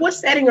still? Like, what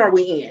setting are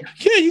we in?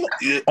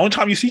 Yeah, only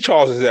time you see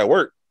Charles is at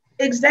work.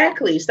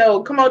 Exactly.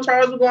 So come on,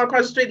 Charles, we're going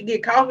across the street to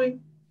get coffee.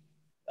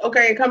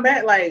 Okay, and come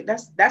back. Like,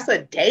 that's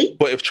a date.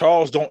 But if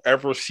Charles don't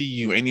ever see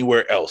you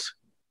anywhere else,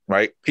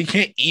 right? He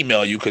can't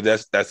email you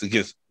because that's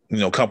against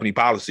company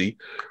policy.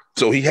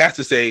 So he has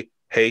to say,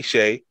 hey,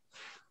 Shae,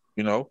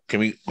 can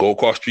we go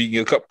across the street and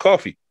get a cup of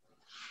coffee?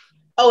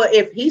 Oh,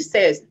 if he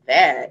says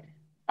that,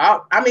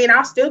 I'll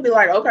still be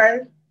like,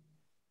 okay.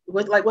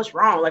 What's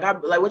wrong? Like,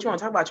 what you want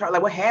to talk about, Charlie?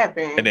 Like, what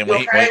happened? And then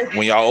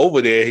when y'all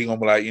over there, he gonna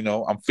be like,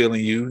 I'm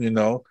feeling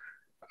you.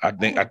 I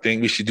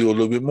think we should do a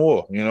little bit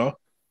more.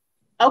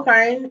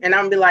 Okay, and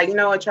I'm gonna be like, you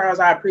know what, Charles?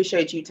 I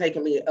appreciate you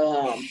taking me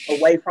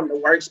away from the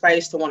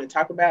workspace to want to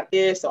talk about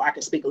this, so I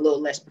can speak a little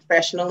less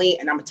professionally.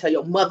 And I'm gonna tell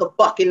your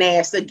motherfucking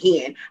ass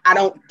again, I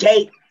don't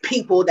date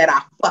people that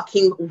I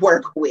fucking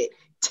work with.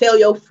 Tell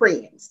your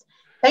friends.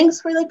 Thanks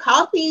for the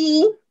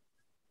coffee.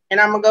 And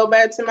I'm gonna go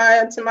back to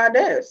my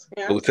desk.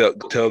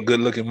 Tell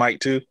good looking Mike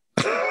too.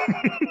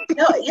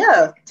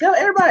 Tell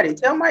everybody.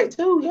 Tell Mike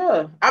too.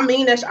 Yeah, I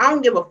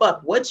don't give a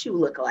fuck what you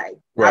look like.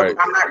 Right.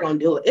 I'm not gonna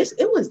do it.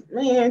 It was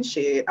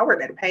shit. I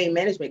worked at a pain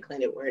management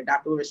clinic where a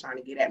doctor was trying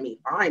to get at me.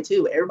 Fine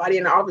too. Everybody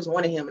in the office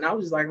wanted him, and I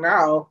was just like,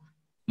 no.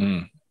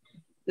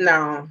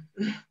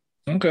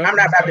 Okay. I'm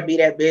not about to be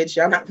that bitch.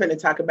 I'm not finna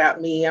talk about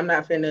me. I'm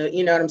not finna,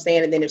 you know what I'm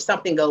saying? And then if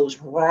something goes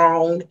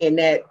wrong in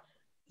that,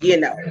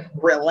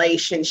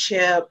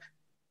 relationship,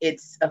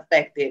 it's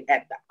affected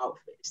at the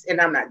office.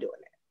 And I'm not doing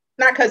that.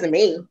 Not because of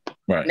me.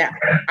 Right. Now,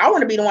 I want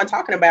to be the one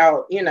talking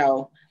about,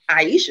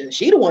 Aisha,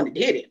 she the one that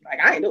did it. Like,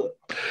 I ain't do it.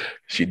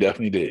 She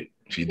definitely did.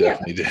 She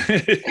definitely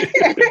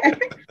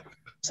did.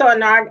 So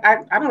no,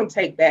 I don't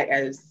take that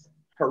as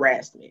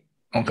harassment.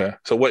 Okay.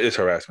 So what is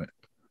harassment?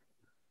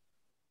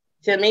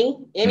 To me,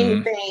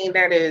 anything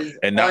that is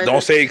and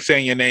don't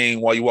saying your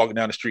name while you're walking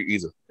down the street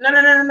either.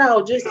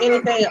 No. Just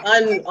anything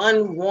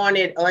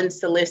unwanted,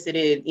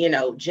 unsolicited,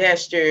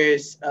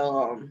 gestures.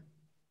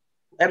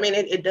 I mean,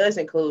 it does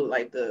include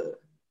like the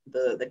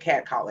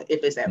cat calling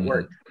if it's at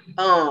work.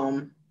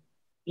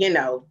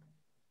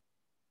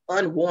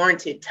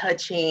 Unwarranted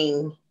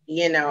touching,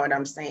 you know what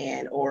I'm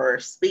saying, or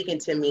speaking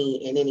to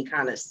me in any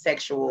kind of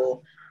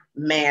sexual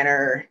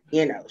manner,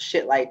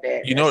 shit like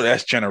that.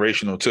 That's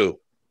generational too.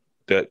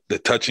 The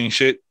touching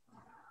shit.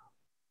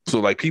 So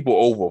like people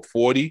over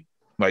 40,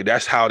 like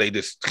that's how they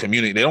just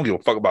communicate. They don't give a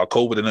fuck about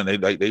COVID, and then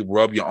they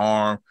rub your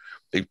arm,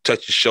 they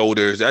touch your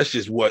shoulders. That's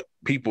just what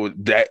people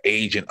that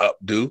age and up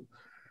do.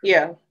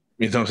 Yeah.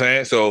 You know what I'm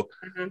saying? So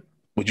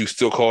would you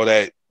still call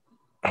that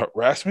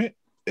harassment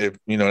if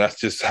that's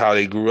just how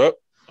they grew up?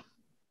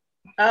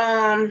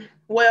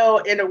 Well,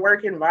 in a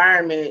work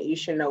environment, you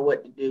should know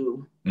what to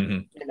do,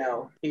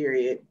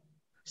 period.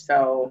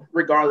 So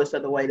regardless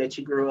of the way that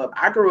you grew up,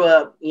 I grew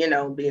up,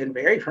 being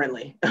very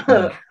friendly.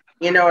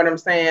 You know what I'm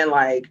saying?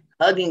 Like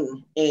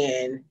hugging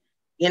and,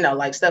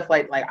 like stuff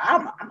like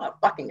I'm a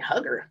fucking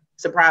hugger.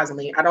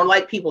 Surprisingly, I don't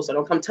like people, so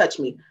don't come touch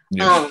me.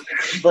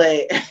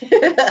 But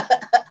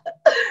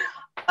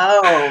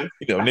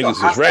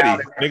niggas is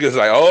ready. Niggas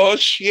like, oh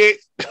shit.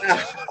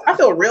 I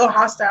feel real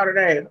hostile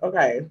today.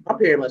 Okay, my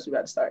period must be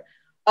about to start.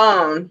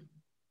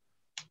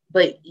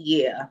 But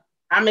yeah,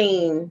 I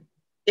mean,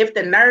 if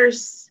the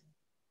nurse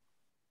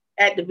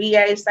at the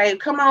VA say,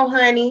 "Come on,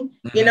 honey,"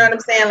 you know what I'm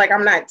saying? Like,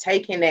 I'm not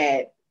taking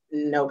that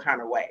no kind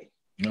of way.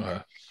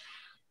 Okay.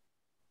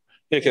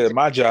 Yeah, because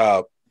my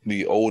job,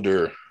 the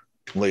older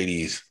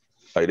ladies,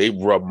 like they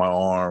rub my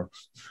arm.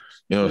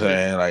 You know what I'm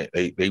saying? Like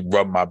they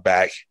rub my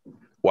back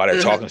while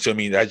they're talking to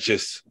me. That's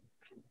just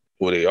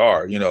who they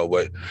are,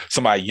 But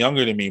somebody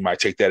younger than me might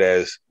take that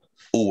as,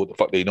 "Ooh, what the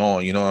fuck they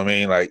doing?" You know what I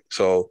mean? Like,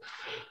 so.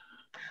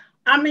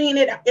 I mean,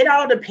 it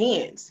all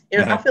depends.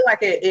 I feel like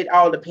it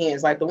all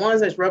depends. Like the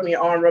ones that's rubbing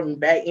your arm, rubbing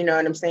back, you know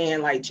what I'm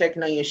saying? Like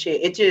checking on your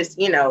shit. It just,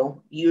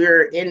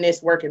 you're in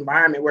this work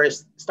environment where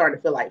it's starting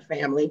to feel like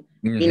family.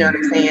 You know what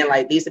I'm saying?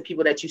 Like these are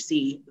people that you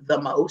see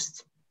the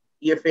most.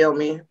 You feel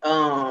me?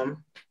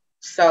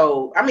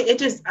 So I mean,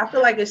 I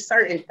feel like it's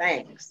certain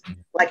things.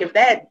 Like if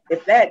that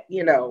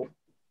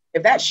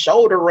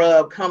shoulder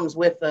rub comes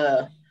with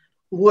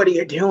what are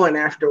you doing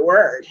after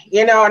work?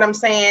 You know what I'm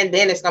saying?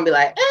 Then it's gonna be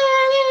like,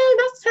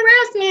 that's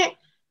harassment.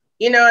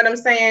 You know what I'm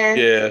saying?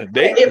 Yeah,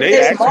 they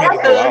asked me to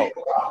go out.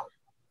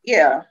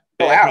 Yeah,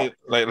 go out.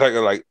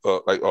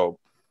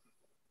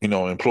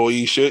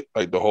 Employee shit,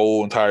 like the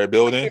whole entire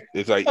building.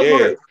 It's like,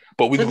 yeah,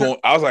 but we going.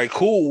 I was like,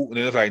 cool, and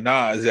then it's like,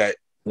 nah, is that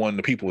one of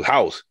the people's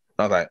house?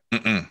 I was like,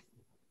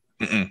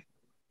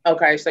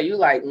 Okay, so you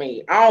like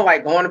me. I don't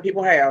like going to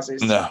people's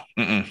houses. No.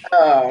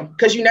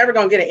 Because you're never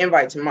gonna get an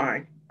invite to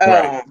mine.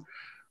 Right.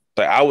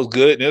 Like I was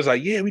good, and it was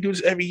like, yeah, we do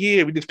this every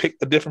year. We just pick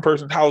a different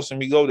person's house and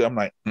we go there. I'm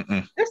like,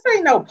 this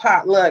ain't no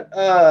potluck,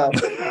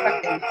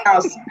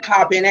 house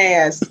hopping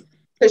ass.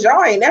 Cause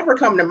y'all ain't never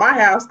come to my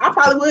house. I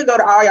probably would go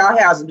to all y'all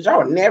houses, but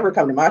y'all never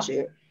come to my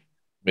shit.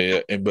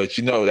 Yeah, but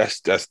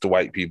that's the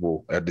white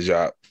people at the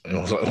job.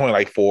 It's only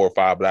like 4 or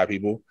 5 black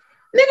people.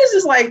 Niggas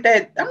is like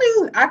that. I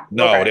mean,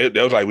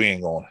 they was like, we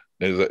ain't going.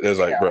 There's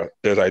like, bro,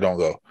 there's like, don't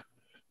go.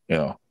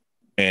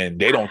 And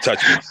they don't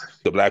touch me.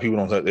 The black people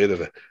don't touch.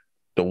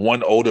 The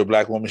one older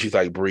black woman, she's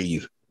like,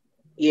 breathe.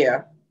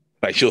 Yeah.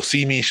 Like she'll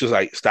see me, she's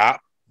like, stop.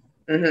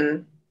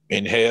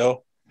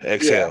 Inhale,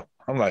 exhale. Yeah.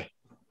 I'm like,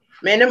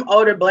 man, them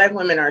older black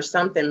women are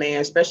something, man.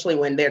 Especially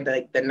when they're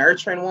the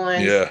nurturing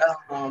ones. Yeah.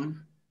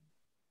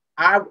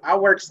 I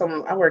worked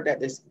at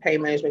this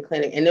pain management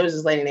clinic, and there was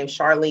this lady named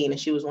Charlene, and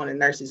she was one of the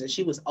nurses, and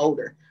she was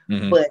older.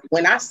 But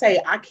when I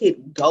say I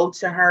could go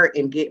to her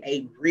and get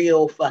a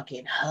real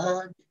fucking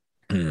hug,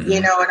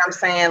 you know what I'm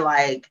saying?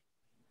 Like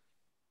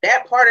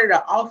that part of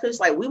the office,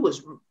 like we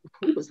was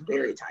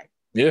very tight.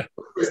 Yeah,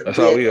 that's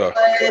how we are.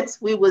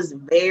 We was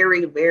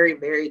very, very,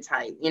 very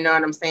tight. You know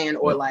what I'm saying?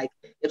 Or like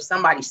if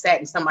somebody sat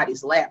in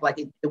somebody's lap, like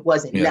it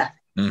wasn't nothing.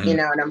 You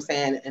know what I'm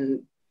saying?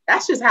 And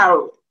that's just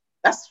how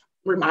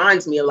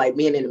reminds me of like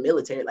being in the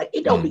military. Like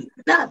it don't be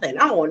nothing.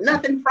 I don't want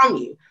nothing from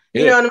you.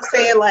 You know what I'm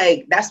saying?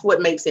 Like that's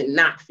what makes it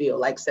not feel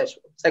like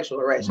sexual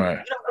harassment.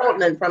 Right. You don't want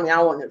nothing from me. I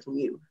don't want nothing from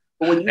you.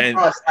 But when you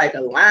cross like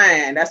a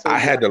line, that's what I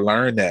had to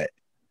learn that.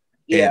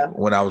 Yeah. And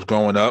when I was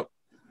growing up,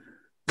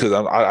 because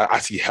I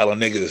see hella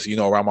niggas,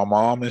 around my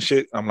mom and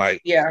shit. I'm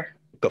like, yeah,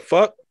 the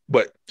fuck?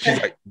 But she's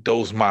like,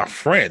 those my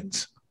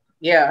friends.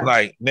 Yeah. I'm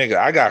like, nigga,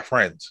 I got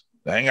friends.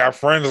 I ain't got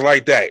friends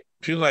like that.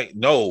 She's like,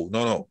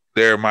 no.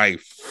 They're my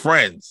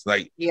friends.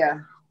 Like, yeah,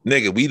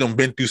 nigga, we done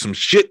been through some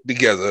shit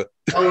together.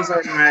 Those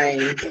are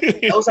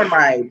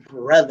my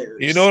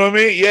brothers. You know what I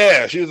mean?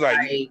 Yeah. She was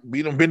like,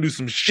 we done been through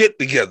some shit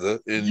together.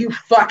 And you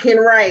fucking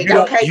right.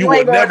 You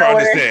would never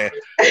understand.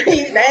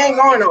 They ain't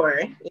going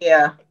nowhere.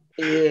 Yeah.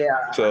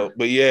 Yeah. So,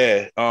 but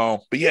yeah,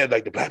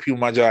 like the black people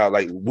in my job,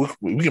 like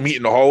we can meet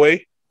in the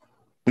hallway.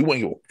 We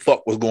wouldn't give a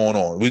fuck what's going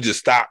on. We just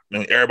stop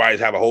and everybody's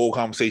have a whole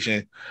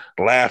conversation,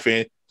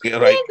 laughing. You know,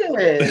 like,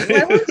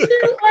 Like what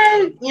you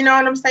like? You know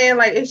what I'm saying?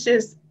 Like it's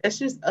just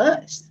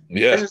us.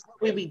 Yeah. That's just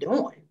what we be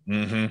doing.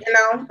 Mm-hmm. You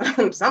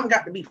know, something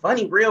got to be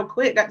funny real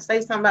quick. Got to say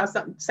something about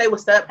something. Say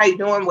what's up, how you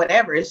doing,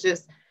 whatever. It's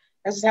just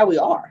that's just how we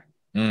are.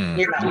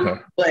 You know.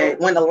 Okay. But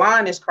when the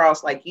line is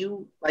crossed, like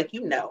you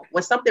know,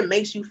 when something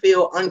makes you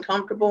feel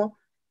uncomfortable,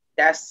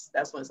 that's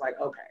when it's like,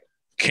 okay.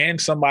 Can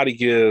somebody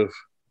give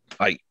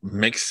like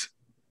mixed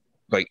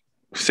like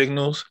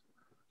signals?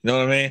 You know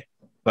what I mean?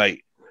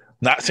 Like,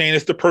 not saying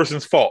it's the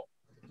person's fault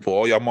for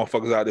all y'all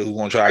motherfuckers out there who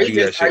gonna try to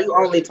do that shit. Are you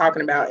only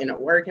talking about in a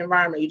work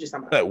environment? Or you just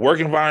talking about like work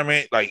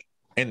environment, like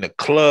in the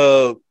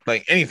club,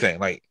 like anything?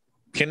 Like,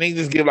 can they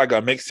just give like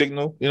a mixed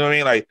signal? You know what I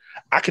mean? Like,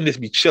 I can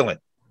just be chilling,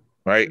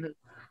 right? Mm-hmm.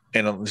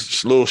 And a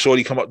little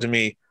shorty come up to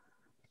me,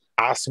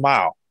 I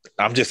smile.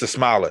 I'm just a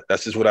smiler.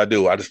 That's just what I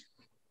do. What's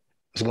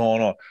going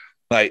on?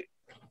 Like,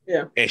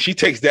 yeah. And she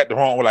takes that the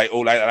wrong way, like, oh,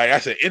 like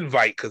that's an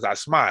invite because I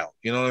smile.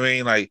 You know what I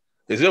mean? Like,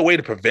 is there a way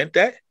to prevent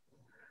that?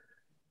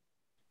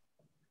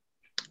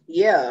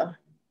 Yeah.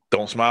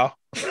 Don't smile.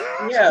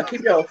 Yeah,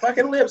 keep your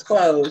fucking lips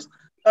closed.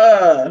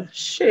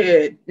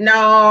 Shit. No,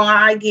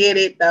 I get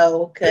it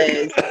though,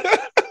 cause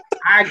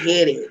I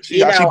get it.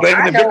 She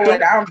blaming the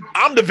victim.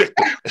 I'm the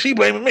victim. She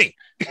blaming me.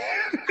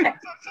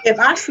 If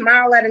I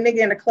smile at a nigga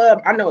in the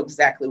club, I know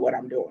exactly what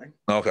I'm doing.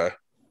 Okay.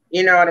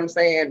 You know what I'm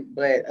saying?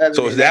 But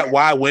so is that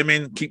why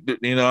women keep the,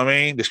 you know what I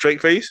mean, the straight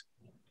face?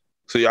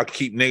 So y'all can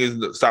keep niggas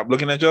to stop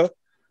looking at y'all?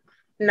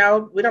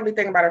 No, we don't be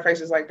thinking about our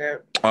faces like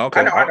that.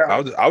 Okay.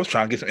 I was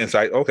trying to get some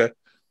insight. Okay.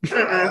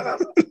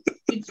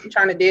 You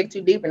trying to dig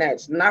too deep in that.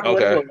 It's not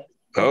what it was.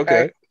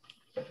 Okay.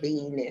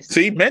 Venus.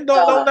 See, men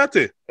don't know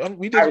nothing.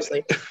 We just...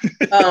 Obviously.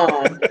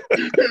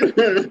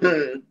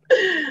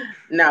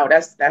 No,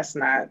 that's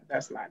not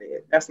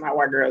it. That's not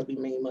why girls be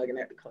mean mugging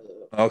at the club.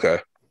 Okay.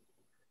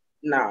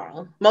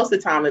 No, most of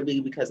the time it'd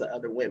be because of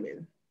other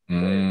women.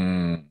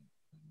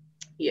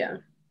 Yeah.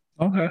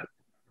 Okay.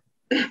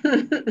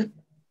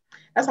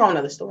 That's a whole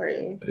nother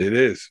story. It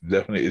is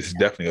definitely. It's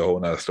definitely a whole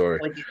nother story.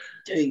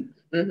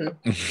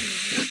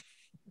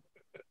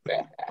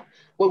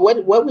 Well,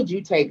 what would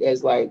you take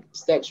as like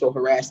sexual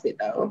harassment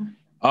though?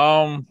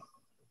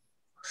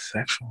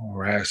 Sexual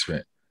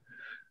harassment.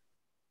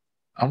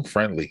 I'm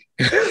friendly.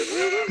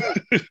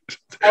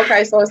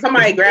 Okay, so if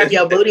somebody grab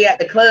your booty at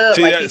the club,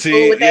 cool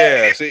with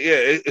that?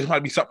 It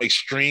might be something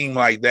extreme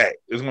like that.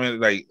 It's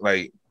going to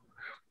like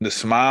the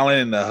smiling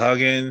and the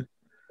hugging.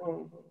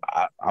 Mm-hmm.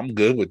 I'm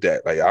good with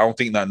that. Like, I don't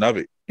think nothing of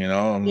it. You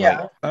know, I'm like,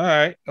 all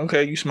right,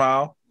 okay, you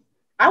smile.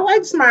 I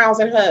like smiles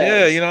and hugs.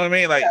 Yeah, you know what I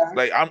mean. Like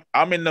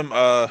I'm in them.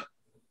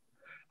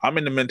 I'm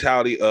in the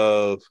mentality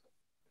of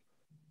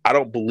I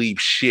don't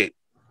believe shit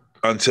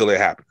until it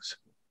happens.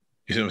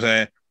 You see what I'm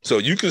saying? So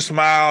you can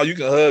smile, you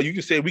can hug, you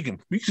can say we can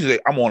say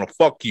I'm gonna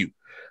fuck you.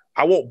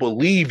 I won't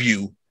believe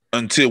you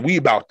until we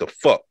about to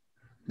fuck.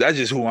 That's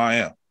just who I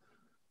am.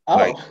 Oh.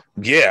 Like,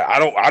 yeah,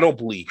 I don't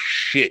believe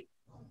shit.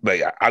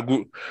 Like I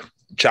grew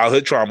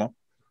childhood trauma.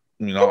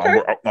 You know,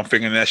 okay. I'm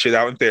figuring that shit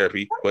out in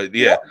therapy. But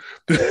yeah,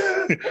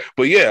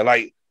 but yeah,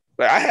 like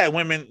I had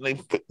women like,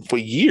 for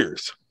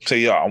years say,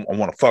 "Yo, I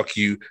want to fuck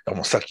you. I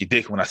want to suck your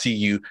dick when I see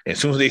you." And as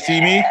soon as they see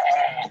me,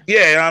 you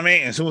know what I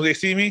mean. As soon as they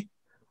see me,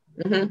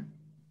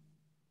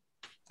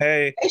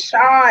 hey,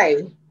 Shy.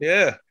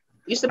 Yeah.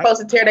 You're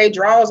supposed to tear their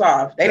drawers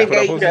off. They didn't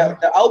give you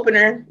the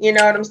opener. You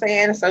know what I'm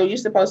saying? So you're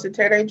supposed to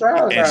tear their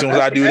drawers off. And as soon as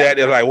I do that,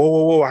 they're like,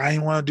 "Whoa! I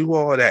ain't want to do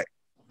all that.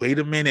 Wait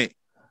a minute."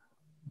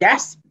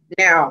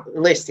 Now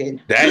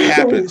listen. That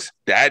happens.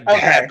 That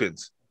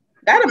happens.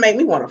 That'll make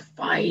me want to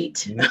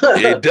fight.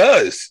 It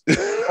does.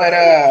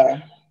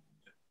 But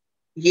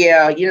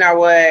yeah, you know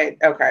what?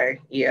 Okay,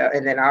 yeah,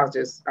 and then I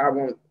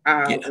won't.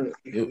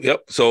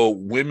 Yep. So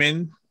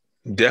women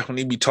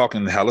definitely be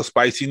talking hella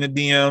spicy in the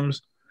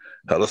DMs,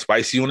 hella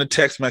spicy on the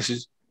text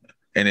message,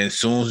 and then as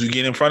soon as you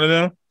get in front of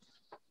them,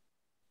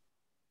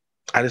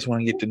 I just want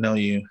to get to know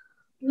you.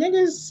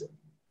 Niggas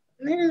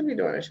be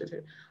doing that shit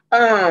too.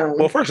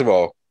 Well, first of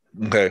all,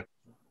 okay,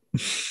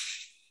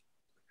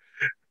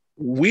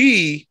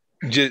 we're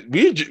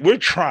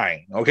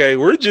trying. Okay,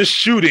 we're just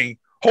shooting,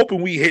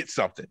 hoping we hit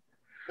something.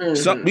 Mm-hmm.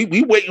 So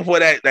we waiting for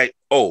that. Like,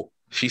 oh,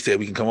 she said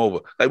we can come over.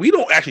 Like, we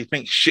don't actually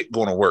think shit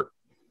gonna work.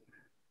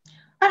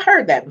 I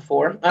heard that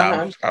before.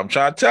 I'm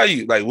trying to tell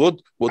you, like, we'll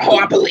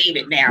I believe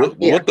it now.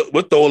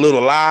 We'll throw a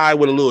little lie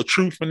with a little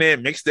truth in there,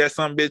 mix that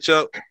some bitch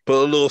up,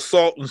 put a little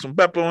salt and some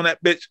pepper on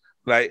that bitch.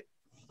 Like,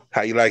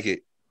 how you like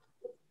it?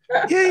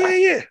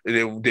 Yeah.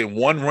 And then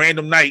one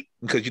random night,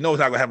 because you know it's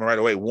not gonna happen right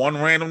away.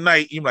 One random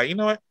night, you're like, you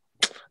know what?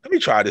 Let me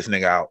try this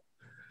nigga out.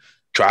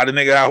 Try the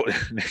nigga out.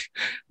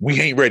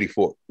 We ain't ready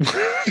for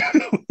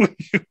it.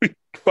 We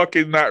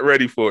fucking not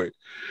ready for it.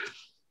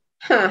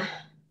 Huh.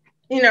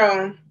 You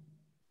know,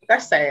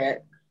 that's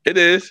sad. It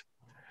is.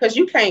 Because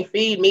you can't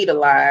feed me the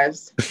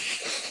lies.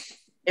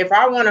 If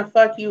I want to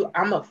fuck you,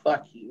 I'm going to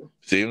fuck you.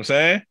 See what I'm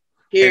saying?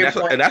 Period.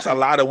 And that's a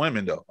lot of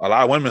women though. A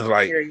lot of women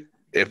like, period.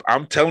 If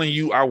I'm telling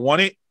you I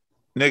want it,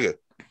 nigga,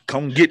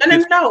 come get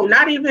this. No,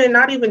 not even,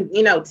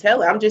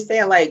 tell it. I'm just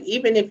saying, like,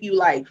 even if you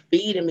like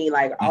feeding me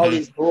like all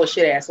these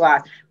bullshit ass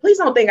lies, please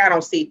don't think I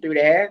don't see through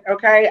that.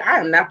 Okay, I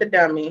am not the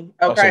dummy.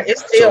 Okay,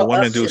 it's still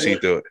women do see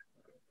through it.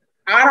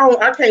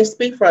 I can't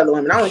speak for other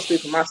women. I only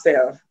speak for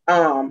myself.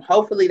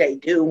 Hopefully they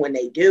do when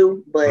they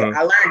do, but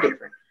I learned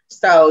different.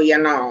 So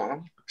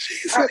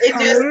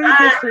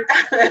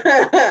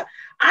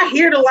I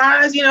hear the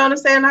lies, you know what I'm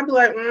saying? I'd be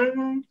like,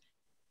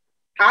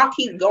 I'll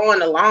keep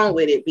going along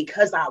with it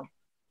because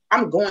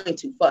I'm going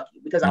to fuck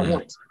you because I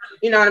want to.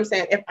 You know what I'm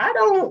saying? If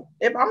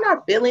I'm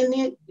not feeling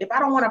it, if I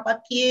don't want to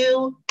fuck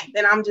you,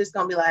 then I'm just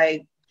gonna be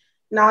like,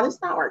 no,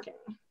 it's not working.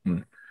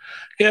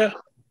 Yeah,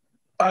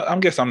 I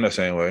guess I'm the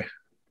same way.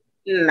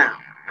 Nah,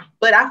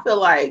 but I feel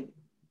like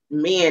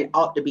men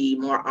ought to be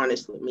more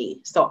honest with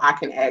me so I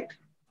can act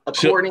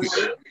accordingly.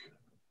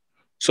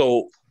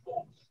 So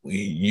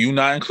you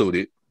not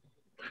included.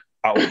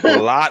 A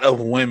lot of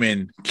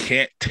women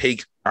can't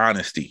take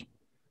honesty.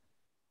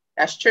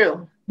 That's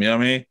true. You know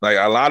what I mean? Like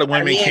a lot of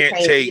women can't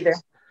take. Either.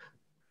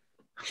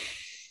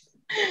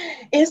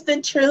 It's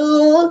the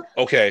truth.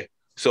 Okay,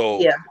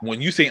 so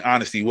when you say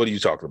honesty, what are you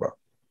talking about?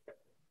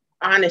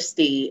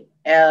 Honesty.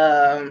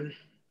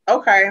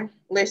 Okay,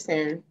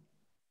 listen.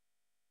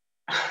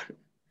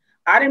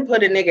 I didn't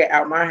put a nigga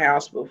out my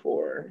house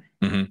before.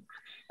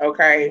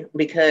 Okay,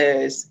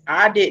 because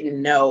I didn't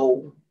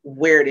know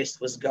where this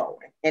was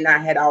going, and I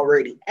had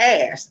already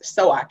asked,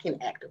 so I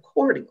can act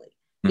accordingly.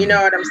 You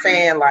know what I'm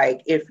saying?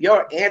 Like, if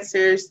your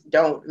answers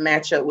don't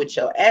match up with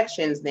your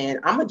actions, then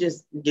I'm gonna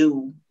just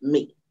do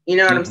me. You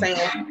know what I'm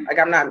saying? Like,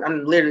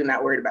 I'm literally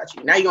not worried about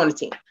you. Now you're on the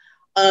team.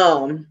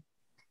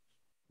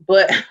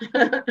 But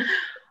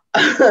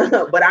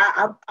but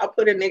I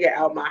put a nigga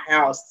out my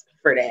house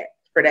for that,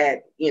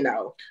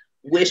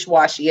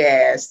 wish-washy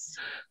ass.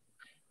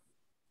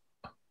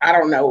 I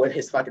don't know what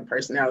his fucking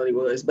personality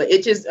was, but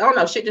it just, I don't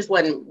know, shit just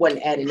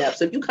wasn't adding up.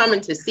 So if you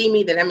coming to see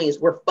me, then that means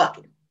we're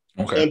fucking.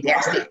 Okay. And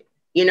that's it.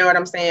 You know what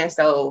I'm saying?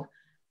 So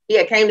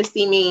yeah, came to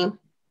see me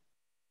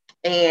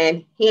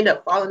and he ended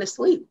up falling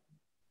asleep.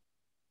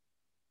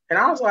 And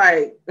I was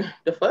like,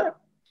 the fuck?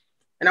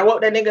 And I woke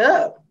that nigga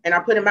up and I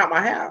put him out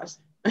my house.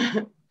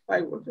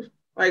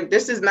 like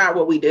this is not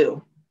what we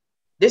do.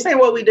 This ain't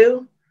what we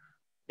do.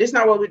 This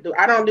not what we do.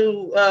 I don't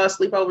do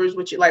sleepovers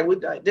with you.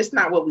 This is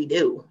not what we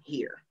do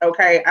here.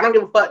 Okay. I don't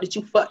give a fuck that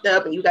you fucked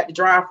up and you got to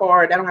drive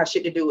far. That don't have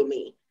shit to do with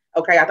me.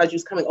 Okay. I thought you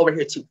was coming over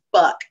here to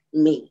fuck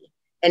me.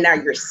 And now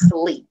you're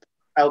asleep.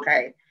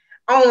 Okay.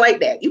 I don't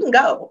like that. You can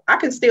go. I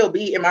can still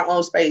be in my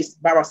own space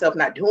by myself,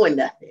 not doing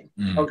nothing.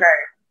 Okay.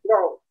 You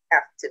don't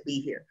have to be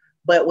here.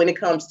 But when it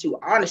comes to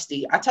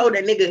honesty, I told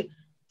that nigga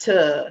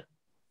to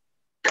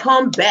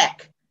come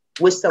back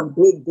with some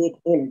big dick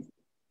energy.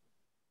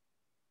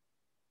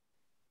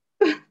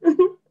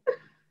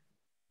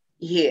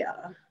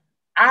 Yeah.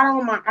 I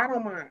don't mind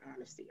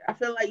honesty. I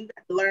feel like you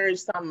got to learn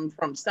something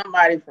from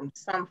somebody from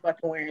some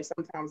fucking way, and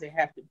sometimes it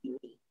have to be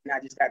me. And I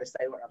just got to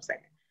say what I'm saying.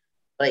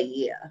 But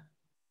yeah,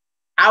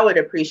 I would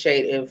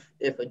appreciate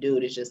if a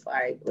dude is just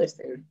like,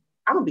 listen,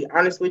 I'm gonna be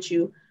honest with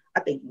you. I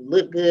think you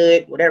look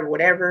good,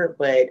 whatever,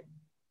 but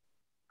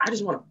I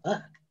just want to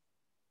fuck.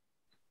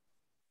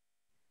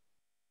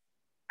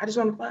 I just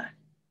want to fuck.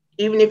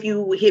 Even if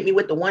you hit me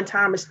with the one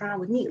time, it's fine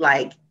with me.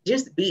 Like,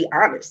 just be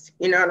honest.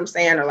 You know what I'm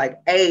saying? Or like,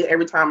 hey,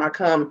 every time I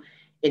come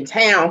in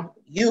town,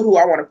 you who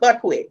I want to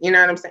fuck with. You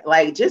know what I'm saying?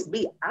 Like, just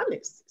be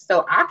honest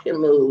so I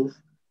can move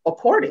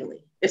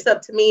accordingly. It's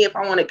up to me if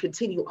I want to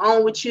continue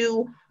on with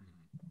you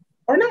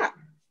or not.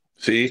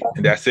 See,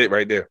 and that's it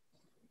right there.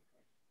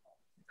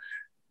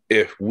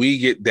 If we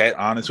get that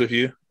honest with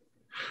you,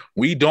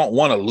 we don't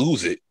want to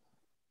lose it.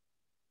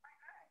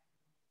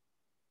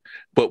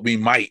 But we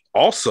might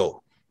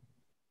also.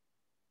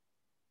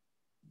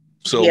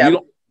 So yeah, we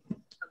don't.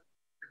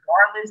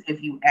 Regardless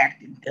if you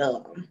acted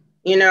dumb.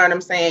 You know what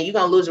I'm saying? You're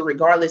going to lose it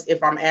regardless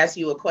if I'm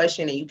asking you a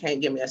question and you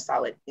can't give me a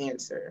solid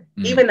answer.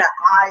 Even that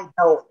I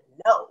don't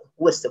know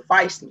would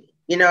suffice me.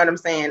 You know what I'm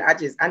saying?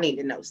 I need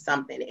to know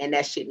something, and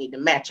that shit need to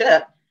match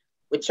up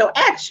with your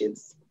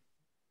actions.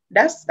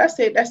 That's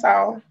it. That's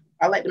all.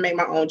 I like to make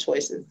my own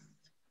choices.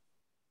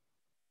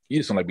 You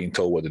just don't like being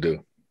told what to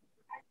do.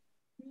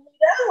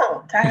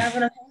 No, I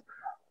haven't.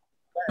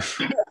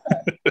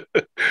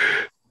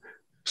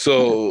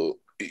 So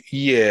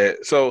yeah,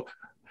 that's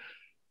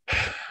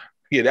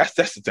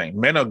the thing.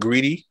 Men are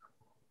greedy.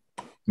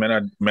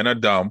 Men are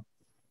dumb,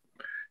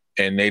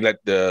 and they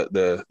let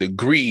the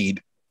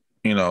greed,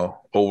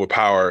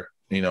 overpower,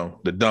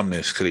 the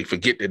dumbness, because they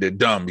forget that they're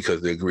dumb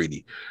because they're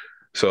greedy.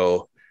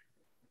 So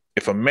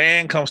if a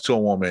man comes to a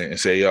woman and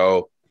say,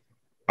 yo,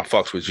 I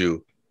fucks with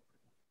you,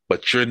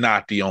 but you're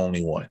not the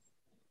only one.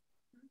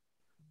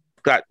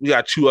 We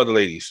got two other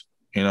ladies,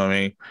 you know what I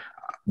mean?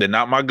 They're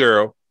not my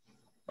girl.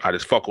 I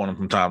just fuck on them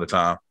from time to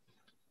time,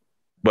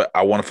 but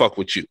I want to fuck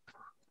with you.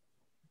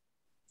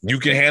 You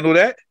can handle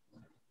that?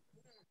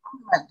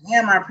 I'm like,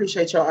 damn, I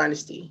appreciate your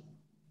honesty.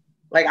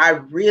 Like, I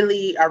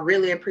really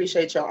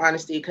appreciate your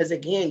honesty, because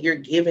again, you're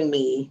giving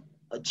me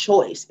a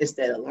choice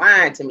instead of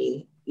lying to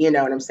me, you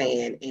know what I'm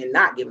saying, and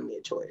not giving me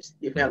a choice.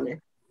 You feel me?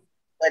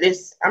 But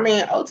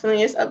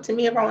ultimately, it's up to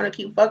me if I want to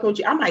keep fucking with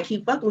you. I might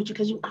keep fucking with you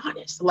because you're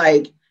honest.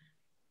 Like,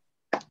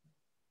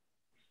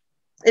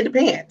 it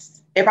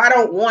depends. If I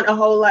don't want a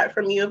whole lot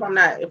from you,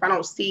 if I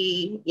don't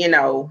see,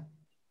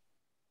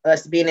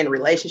 us being in a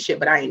relationship,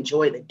 but I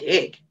enjoy the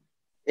dick,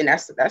 then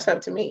that's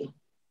up to me.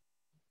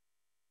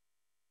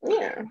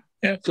 Yeah.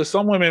 Yeah. So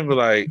some women be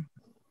like,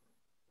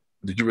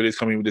 did you really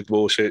come in with this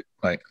bullshit?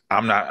 Like,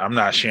 I'm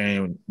not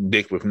sharing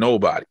dick with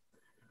nobody.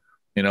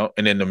 And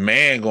then the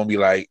man gonna be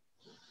like,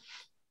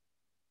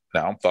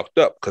 now I'm fucked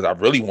up because I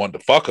really wanted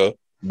to fuck her,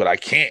 but I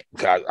can't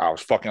because I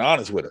was fucking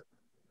honest with her.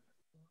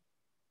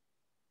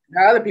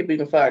 Now other people you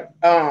can fuck.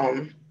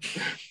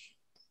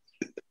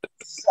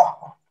 So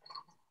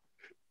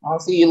I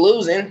don't see you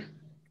losing.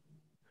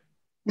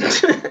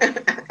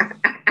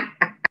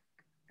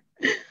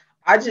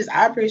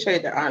 I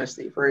appreciate the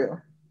honesty, for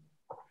real.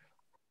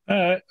 All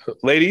right,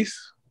 ladies.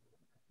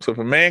 So if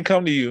a man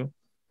come to you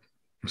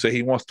and say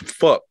he wants to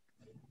fuck,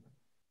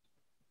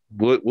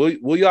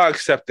 will y'all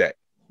accept that?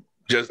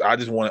 I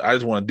just want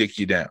to dick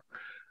you down.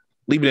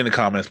 Leave it in the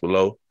comments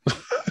below.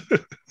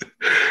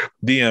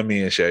 DM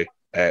me and Shae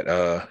at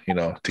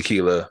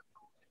Tequila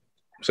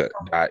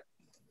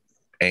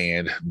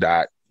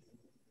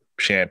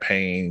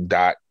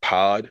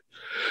 .champagne.pod.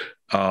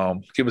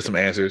 Give us some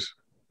answers,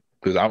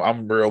 because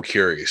I'm real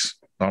curious.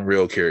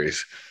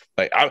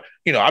 Like, I've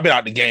been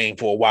out the game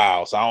for a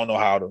while, so I don't know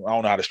how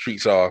the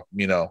streets are.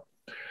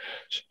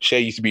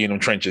 Shae used to be in them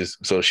trenches,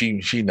 so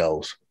she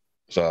knows.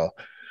 So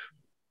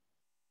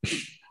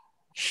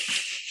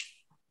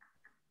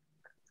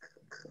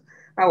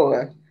I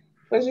would.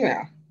 But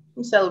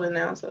I'm celibate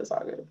now, so it's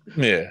all good.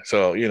 Yeah,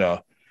 so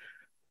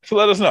so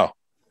let us know.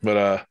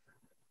 But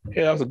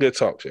yeah, that was a good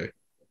talk, Shae.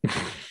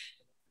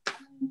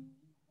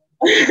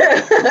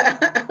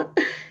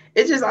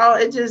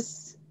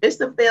 It's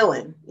the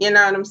feeling. You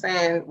know what I'm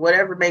saying?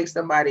 Whatever makes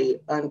somebody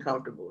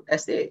uncomfortable.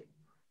 That's it.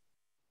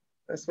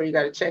 That's where you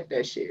got to check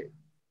that shit.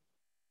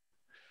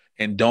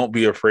 And don't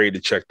be afraid to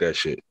check that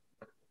shit.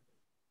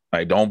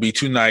 Like, don't be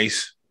too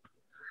nice.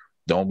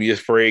 Don't be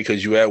afraid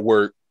because you at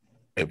work.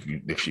 If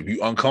you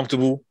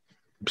uncomfortable,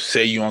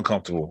 say you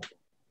uncomfortable.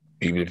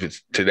 Even if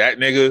it's to that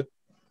nigga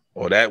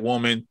or that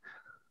woman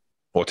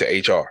or to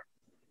HR.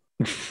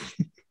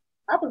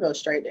 I would go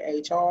straight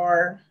to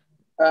HR.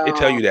 They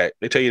tell you that.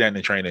 They tell you that in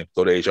the training.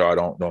 Go to HR.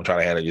 Don't try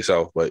to handle it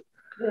yourself. But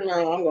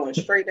no, I'm going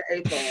straight to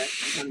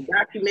HR. I'm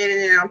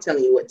documenting it. I'm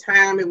telling you what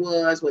time it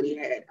was, what he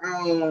had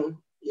on.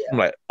 Yeah. I'm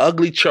like,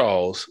 Ugly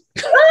Charles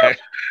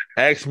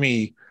asked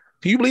me,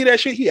 do you believe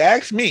that shit? He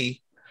asked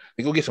me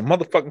to go get some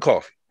motherfucking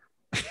coffee.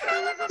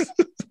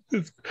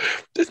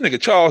 This nigga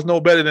Charles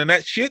know better than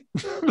that shit.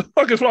 What the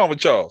fuck is wrong with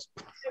Charles?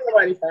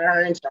 Nobody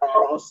firing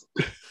Charles.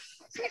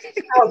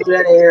 I'll do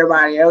that to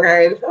everybody,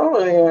 okay?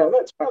 Oh, yeah,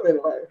 that's probably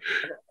the way.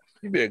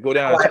 You better go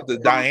down and talk to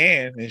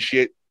Diane and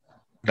shit.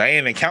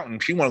 Diane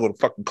accountant, she want to go to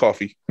fucking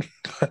coffee.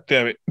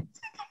 Damn it.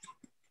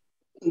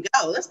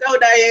 Let's go,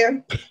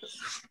 Diane.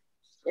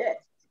 Yeah.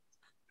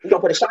 You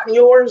gonna put a shot in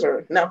yours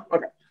or no?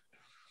 Okay.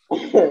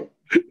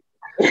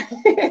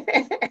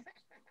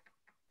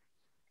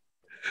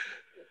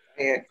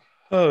 Yeah.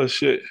 Oh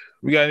shit.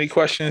 We got any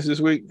questions this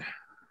week?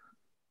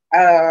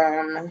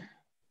 I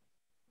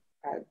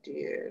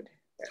did.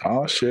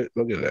 Oh shit.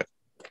 Look at that.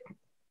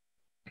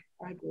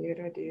 I did.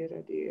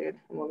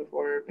 I'm looking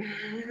for it.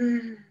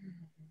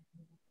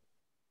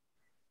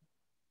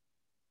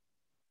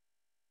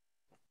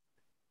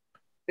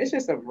 It's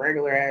just a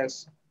regular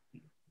ass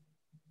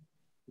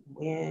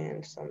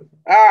when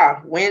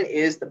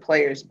is the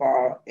Players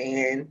Ball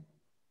and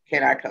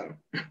can I come?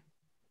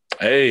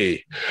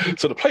 Hey,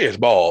 so the Players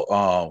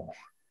Ball,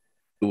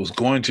 it was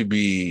going to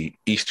be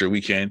Easter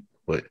weekend,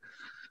 but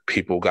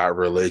people got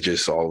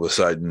religious all of a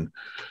sudden.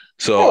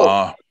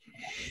 So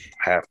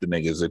half the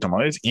niggas, they're talking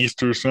about it's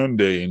Easter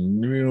Sunday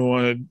and you know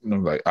what? And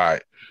I'm like, all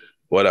right,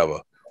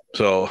 whatever.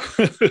 So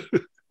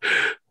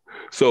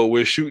so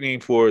we're shooting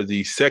for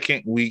the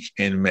second week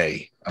in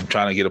May. I'm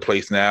trying to get a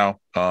place now.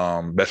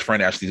 Best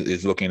friend actually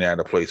is looking at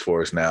a place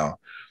for us now,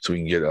 so we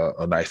can get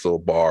a nice little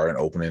bar and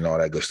opening and all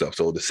that good stuff.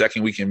 So the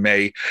second week in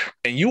May,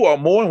 and you are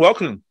more than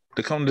welcome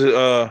to come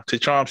to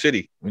Charm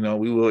City. We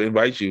will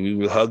invite you. We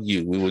will hug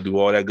you. We will do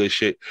all that good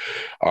shit.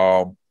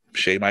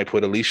 Shae might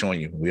put a leash on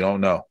you. We don't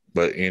know,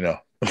 but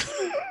If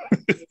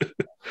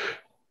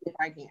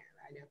I can,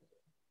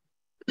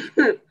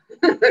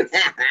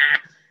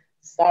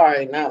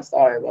 Sorry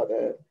about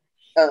that.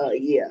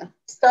 Yeah.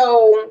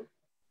 So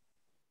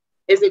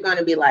is it going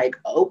to be like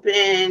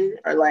open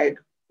or like,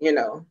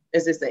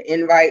 is this an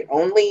invite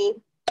only?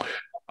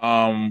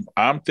 I'm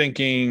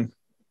thinking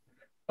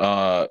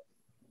sell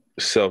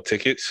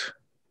tickets,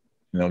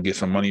 get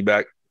some money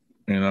back,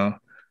 I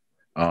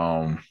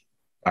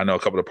know a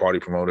couple of party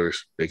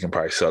promoters, they can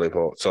probably sell it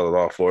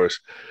off for us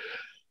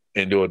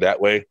and do it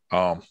that way.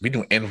 We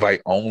do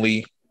invite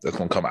only. That's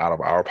going to come out of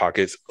our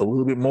pockets a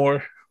little bit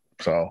more.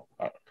 So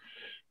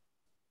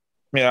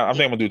Yeah, I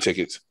think I'm gonna do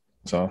tickets.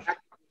 So I think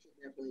we should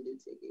definitely do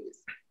tickets.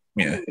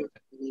 yeah.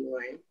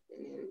 Anyway,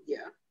 and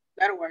yeah,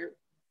 that'll work.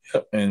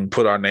 Yep. And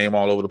put our name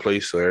all over the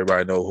place so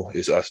everybody know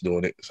it's us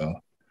doing it. So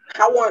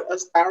I want a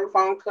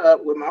styrofoam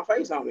cup with my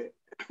face on it.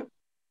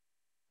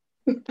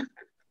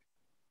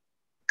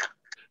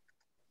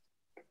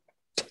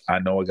 I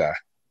know a guy.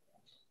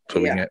 So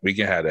Yeah. we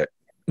can have that.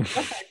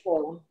 Okay,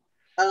 cool.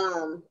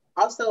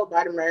 Also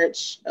buy the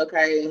merch.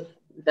 Okay.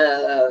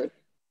 The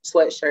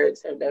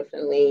sweatshirts have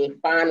definitely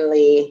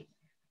finally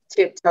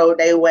tiptoed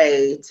their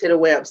way to the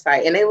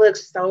website and they look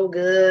so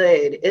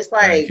good. It's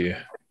Thank like you.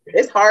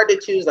 it's hard to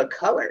choose a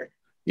color.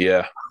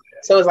 Yeah.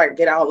 So it's like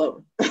get all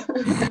of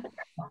them.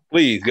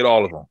 Please get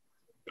all of them.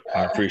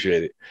 I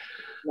appreciate it.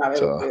 No,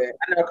 they look good.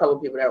 I know a couple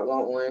people that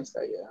want one,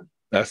 so yeah.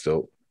 That's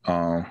dope.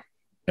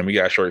 And we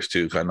got shirts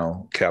too, 'cause I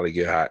know Cali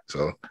get hot,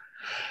 so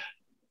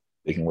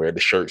they can wear the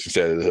shirts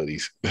instead of the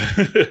hoodies.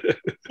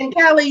 And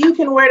Callie, you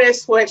can wear that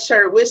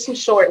sweatshirt with some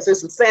shorts and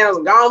some sandals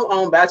and go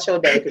on about your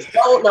day because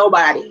don't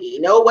nobody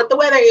know what the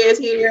weather is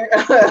here.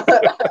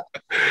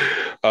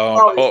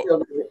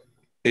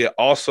 Yeah,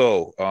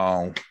 also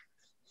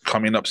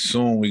coming up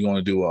soon, we're going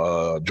to do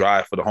a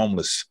drive for the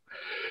homeless.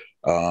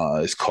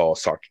 It's called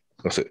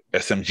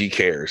SMG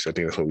Cares. I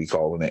think that's what we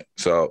calling it.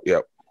 So,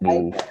 yep,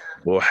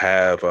 we'll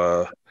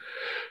have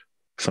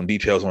some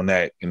details on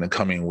that in the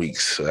coming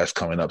weeks. So that's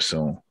coming up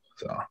soon.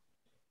 So.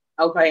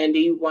 Okay, and do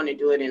you want to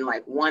do it in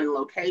like one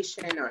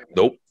location or?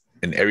 Nope,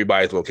 in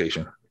everybody's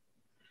location.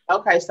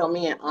 Okay, so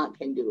me and Aunt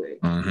can do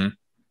it. Mm-hmm.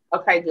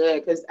 Okay,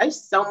 good, because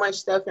there's so much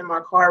stuff in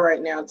my car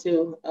right now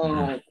too.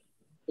 Because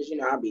you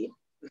know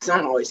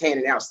I'm always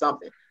handing out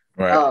something.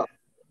 Right.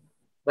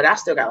 But I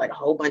still got like a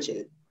whole bunch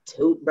of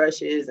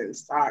toothbrushes and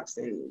socks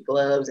and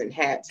gloves and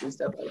hats and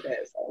stuff like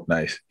that. So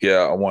nice. Yeah,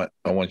 I want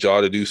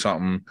y'all to do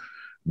something.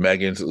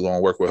 Megan's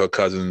gonna work with her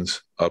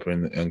cousins up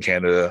in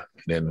Canada,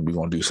 and then we're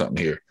gonna do something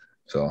here.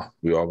 So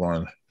we all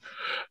going to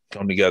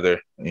come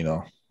together, you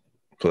know,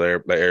 to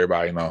let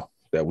everybody know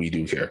that we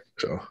do care.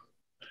 So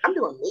I'm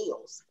doing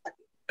meals.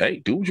 Hey,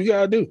 do what you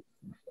gotta do.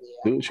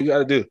 Yeah. Do what you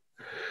gotta do.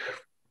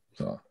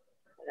 So.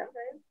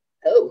 Okay.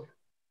 Oh.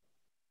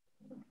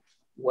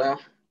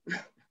 Well,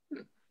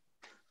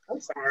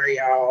 I'm sorry,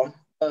 y'all.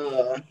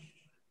 I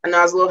know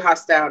I was a little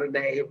hostile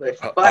today, but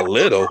a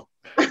little.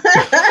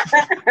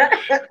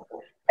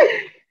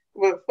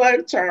 But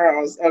fuck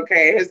Charles,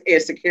 okay, his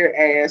insecure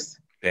ass.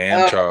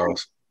 Damn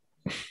Charles.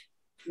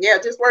 Yeah,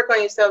 just work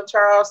on yourself,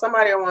 Charles.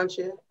 Somebody will want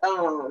you.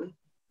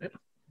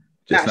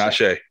 Just not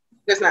Shae.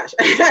 Just not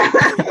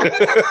Shae.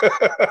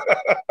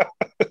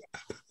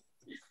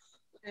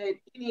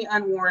 Any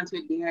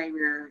unwarranted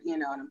behavior, you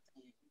know what I'm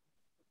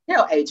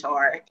saying? Tell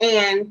HR.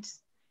 And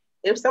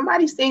if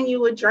somebody send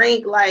you a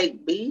drink,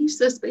 like, be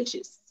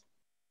suspicious.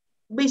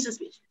 Be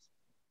suspicious.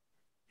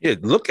 Yeah,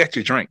 look at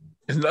your drink.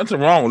 There's nothing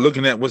wrong with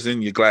looking at what's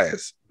in your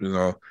glass, you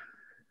know.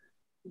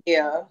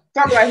 Yeah.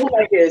 So I'm like, who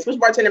made this? Which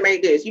bartender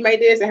made this? You made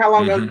this, and how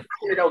long ago you sent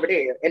it over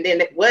there? And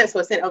then it was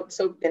sent up,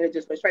 so then it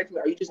just went straight to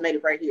me. Oh, you just made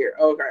it right here.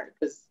 Oh, okay.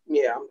 Because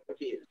I'm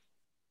confused.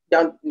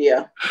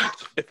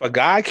 If a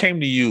guy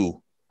came to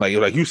you, like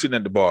you sitting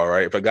at the bar,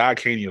 right? If a guy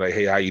came to you like,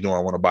 hey, how you doing? I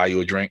want to buy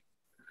you a drink.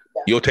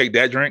 Yeah. You'll take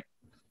that drink?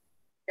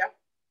 Yeah.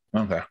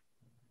 Okay.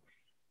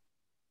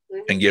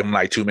 And give him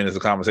like 2 minutes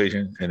of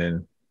conversation and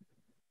then.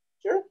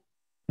 Sure.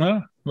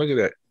 Look at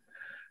that.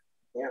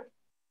 Yeah.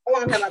 How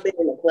long have I been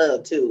in the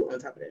club too, on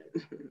top of that?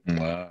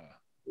 Wow.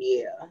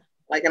 Yeah.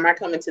 Like, am I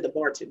coming to the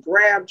bar to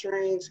grab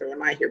drinks or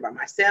am I here by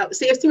myself?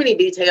 See, there's too many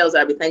details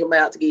I'd be thinking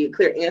about to give you a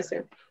clear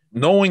answer.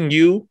 Knowing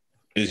you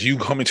is you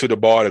coming to the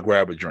bar to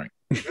grab a drink.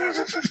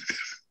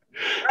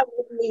 I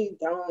really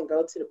don't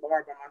go to the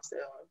bar by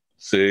myself.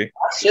 See?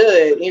 I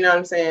should, you know what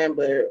I'm saying?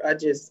 But I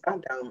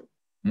don't.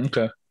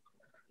 Okay.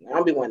 I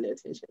don't be wanting the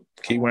attention.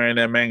 Keep wearing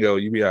that mango,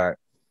 you be all right.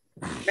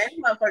 Man,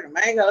 motherfucking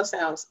mango it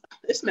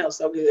smells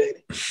so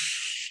good.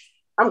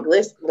 I'm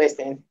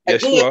glistening.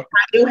 Yes, again,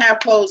 I do have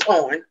clothes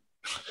on.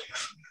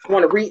 I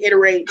want to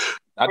reiterate.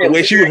 Not the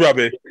way she was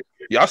rubbing.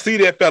 Y'all see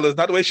that, fellas?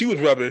 Not the way she was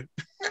rubbing.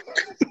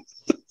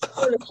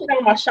 Shit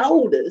on my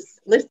shoulders.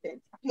 Listen,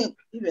 I can't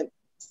even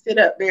sit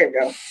up. There you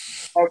go.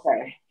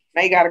 Okay.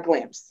 Now you got a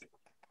glimpse.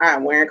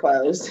 I'm wearing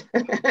clothes.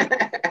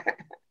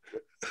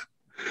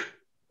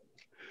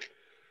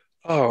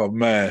 Oh,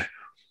 man.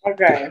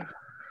 Okay.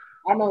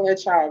 I'm going to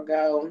let y'all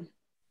go.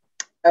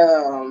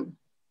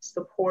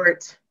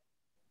 Support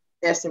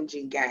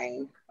SMG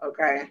gang.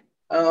 Okay.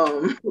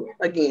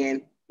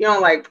 Again, you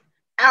don't like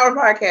our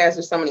podcast,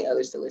 there's so many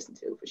others to listen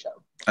to for sure.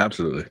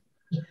 Absolutely.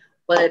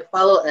 But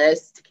follow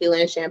us,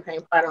 Tequila and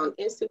Champagne Pot on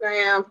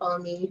Instagram. Follow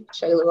me,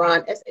 Shae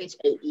Laron,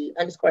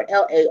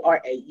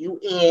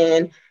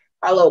 SHAE_LARAUN.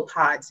 Follow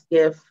Pod's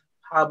Gift,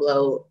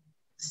 Pablo.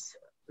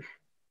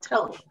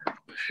 Tell them.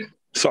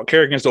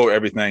 Sarcarrogance over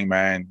everything,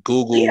 man.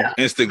 Google,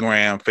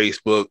 Instagram,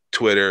 Facebook,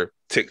 Twitter,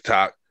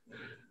 TikTok.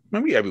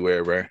 Man, we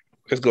everywhere, bro.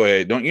 Let's go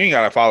ahead. You ain't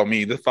gotta follow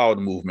me. Just follow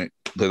the movement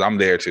because I'm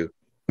there too.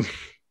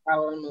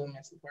 Follow the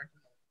movement.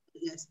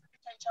 Yes.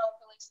 Thank y'all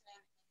for listening.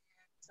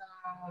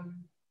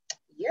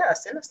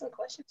 Send us some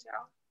questions,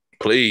 y'all.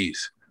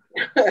 Please.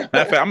 Matter of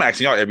fact, I'm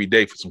asking y'all every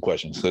day for some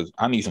questions because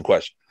I need some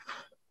questions.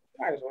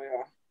 Might as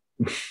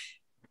well.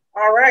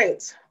 All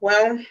right.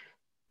 Well,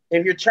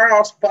 if you're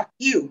Charles, fuck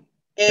you.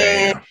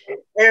 And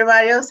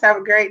everybody else have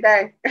a great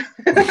day.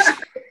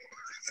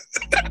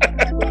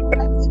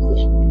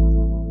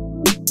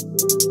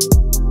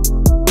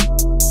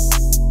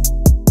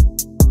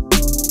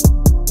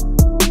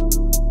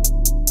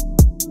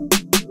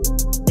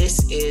 This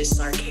is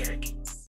Sarcarrogance.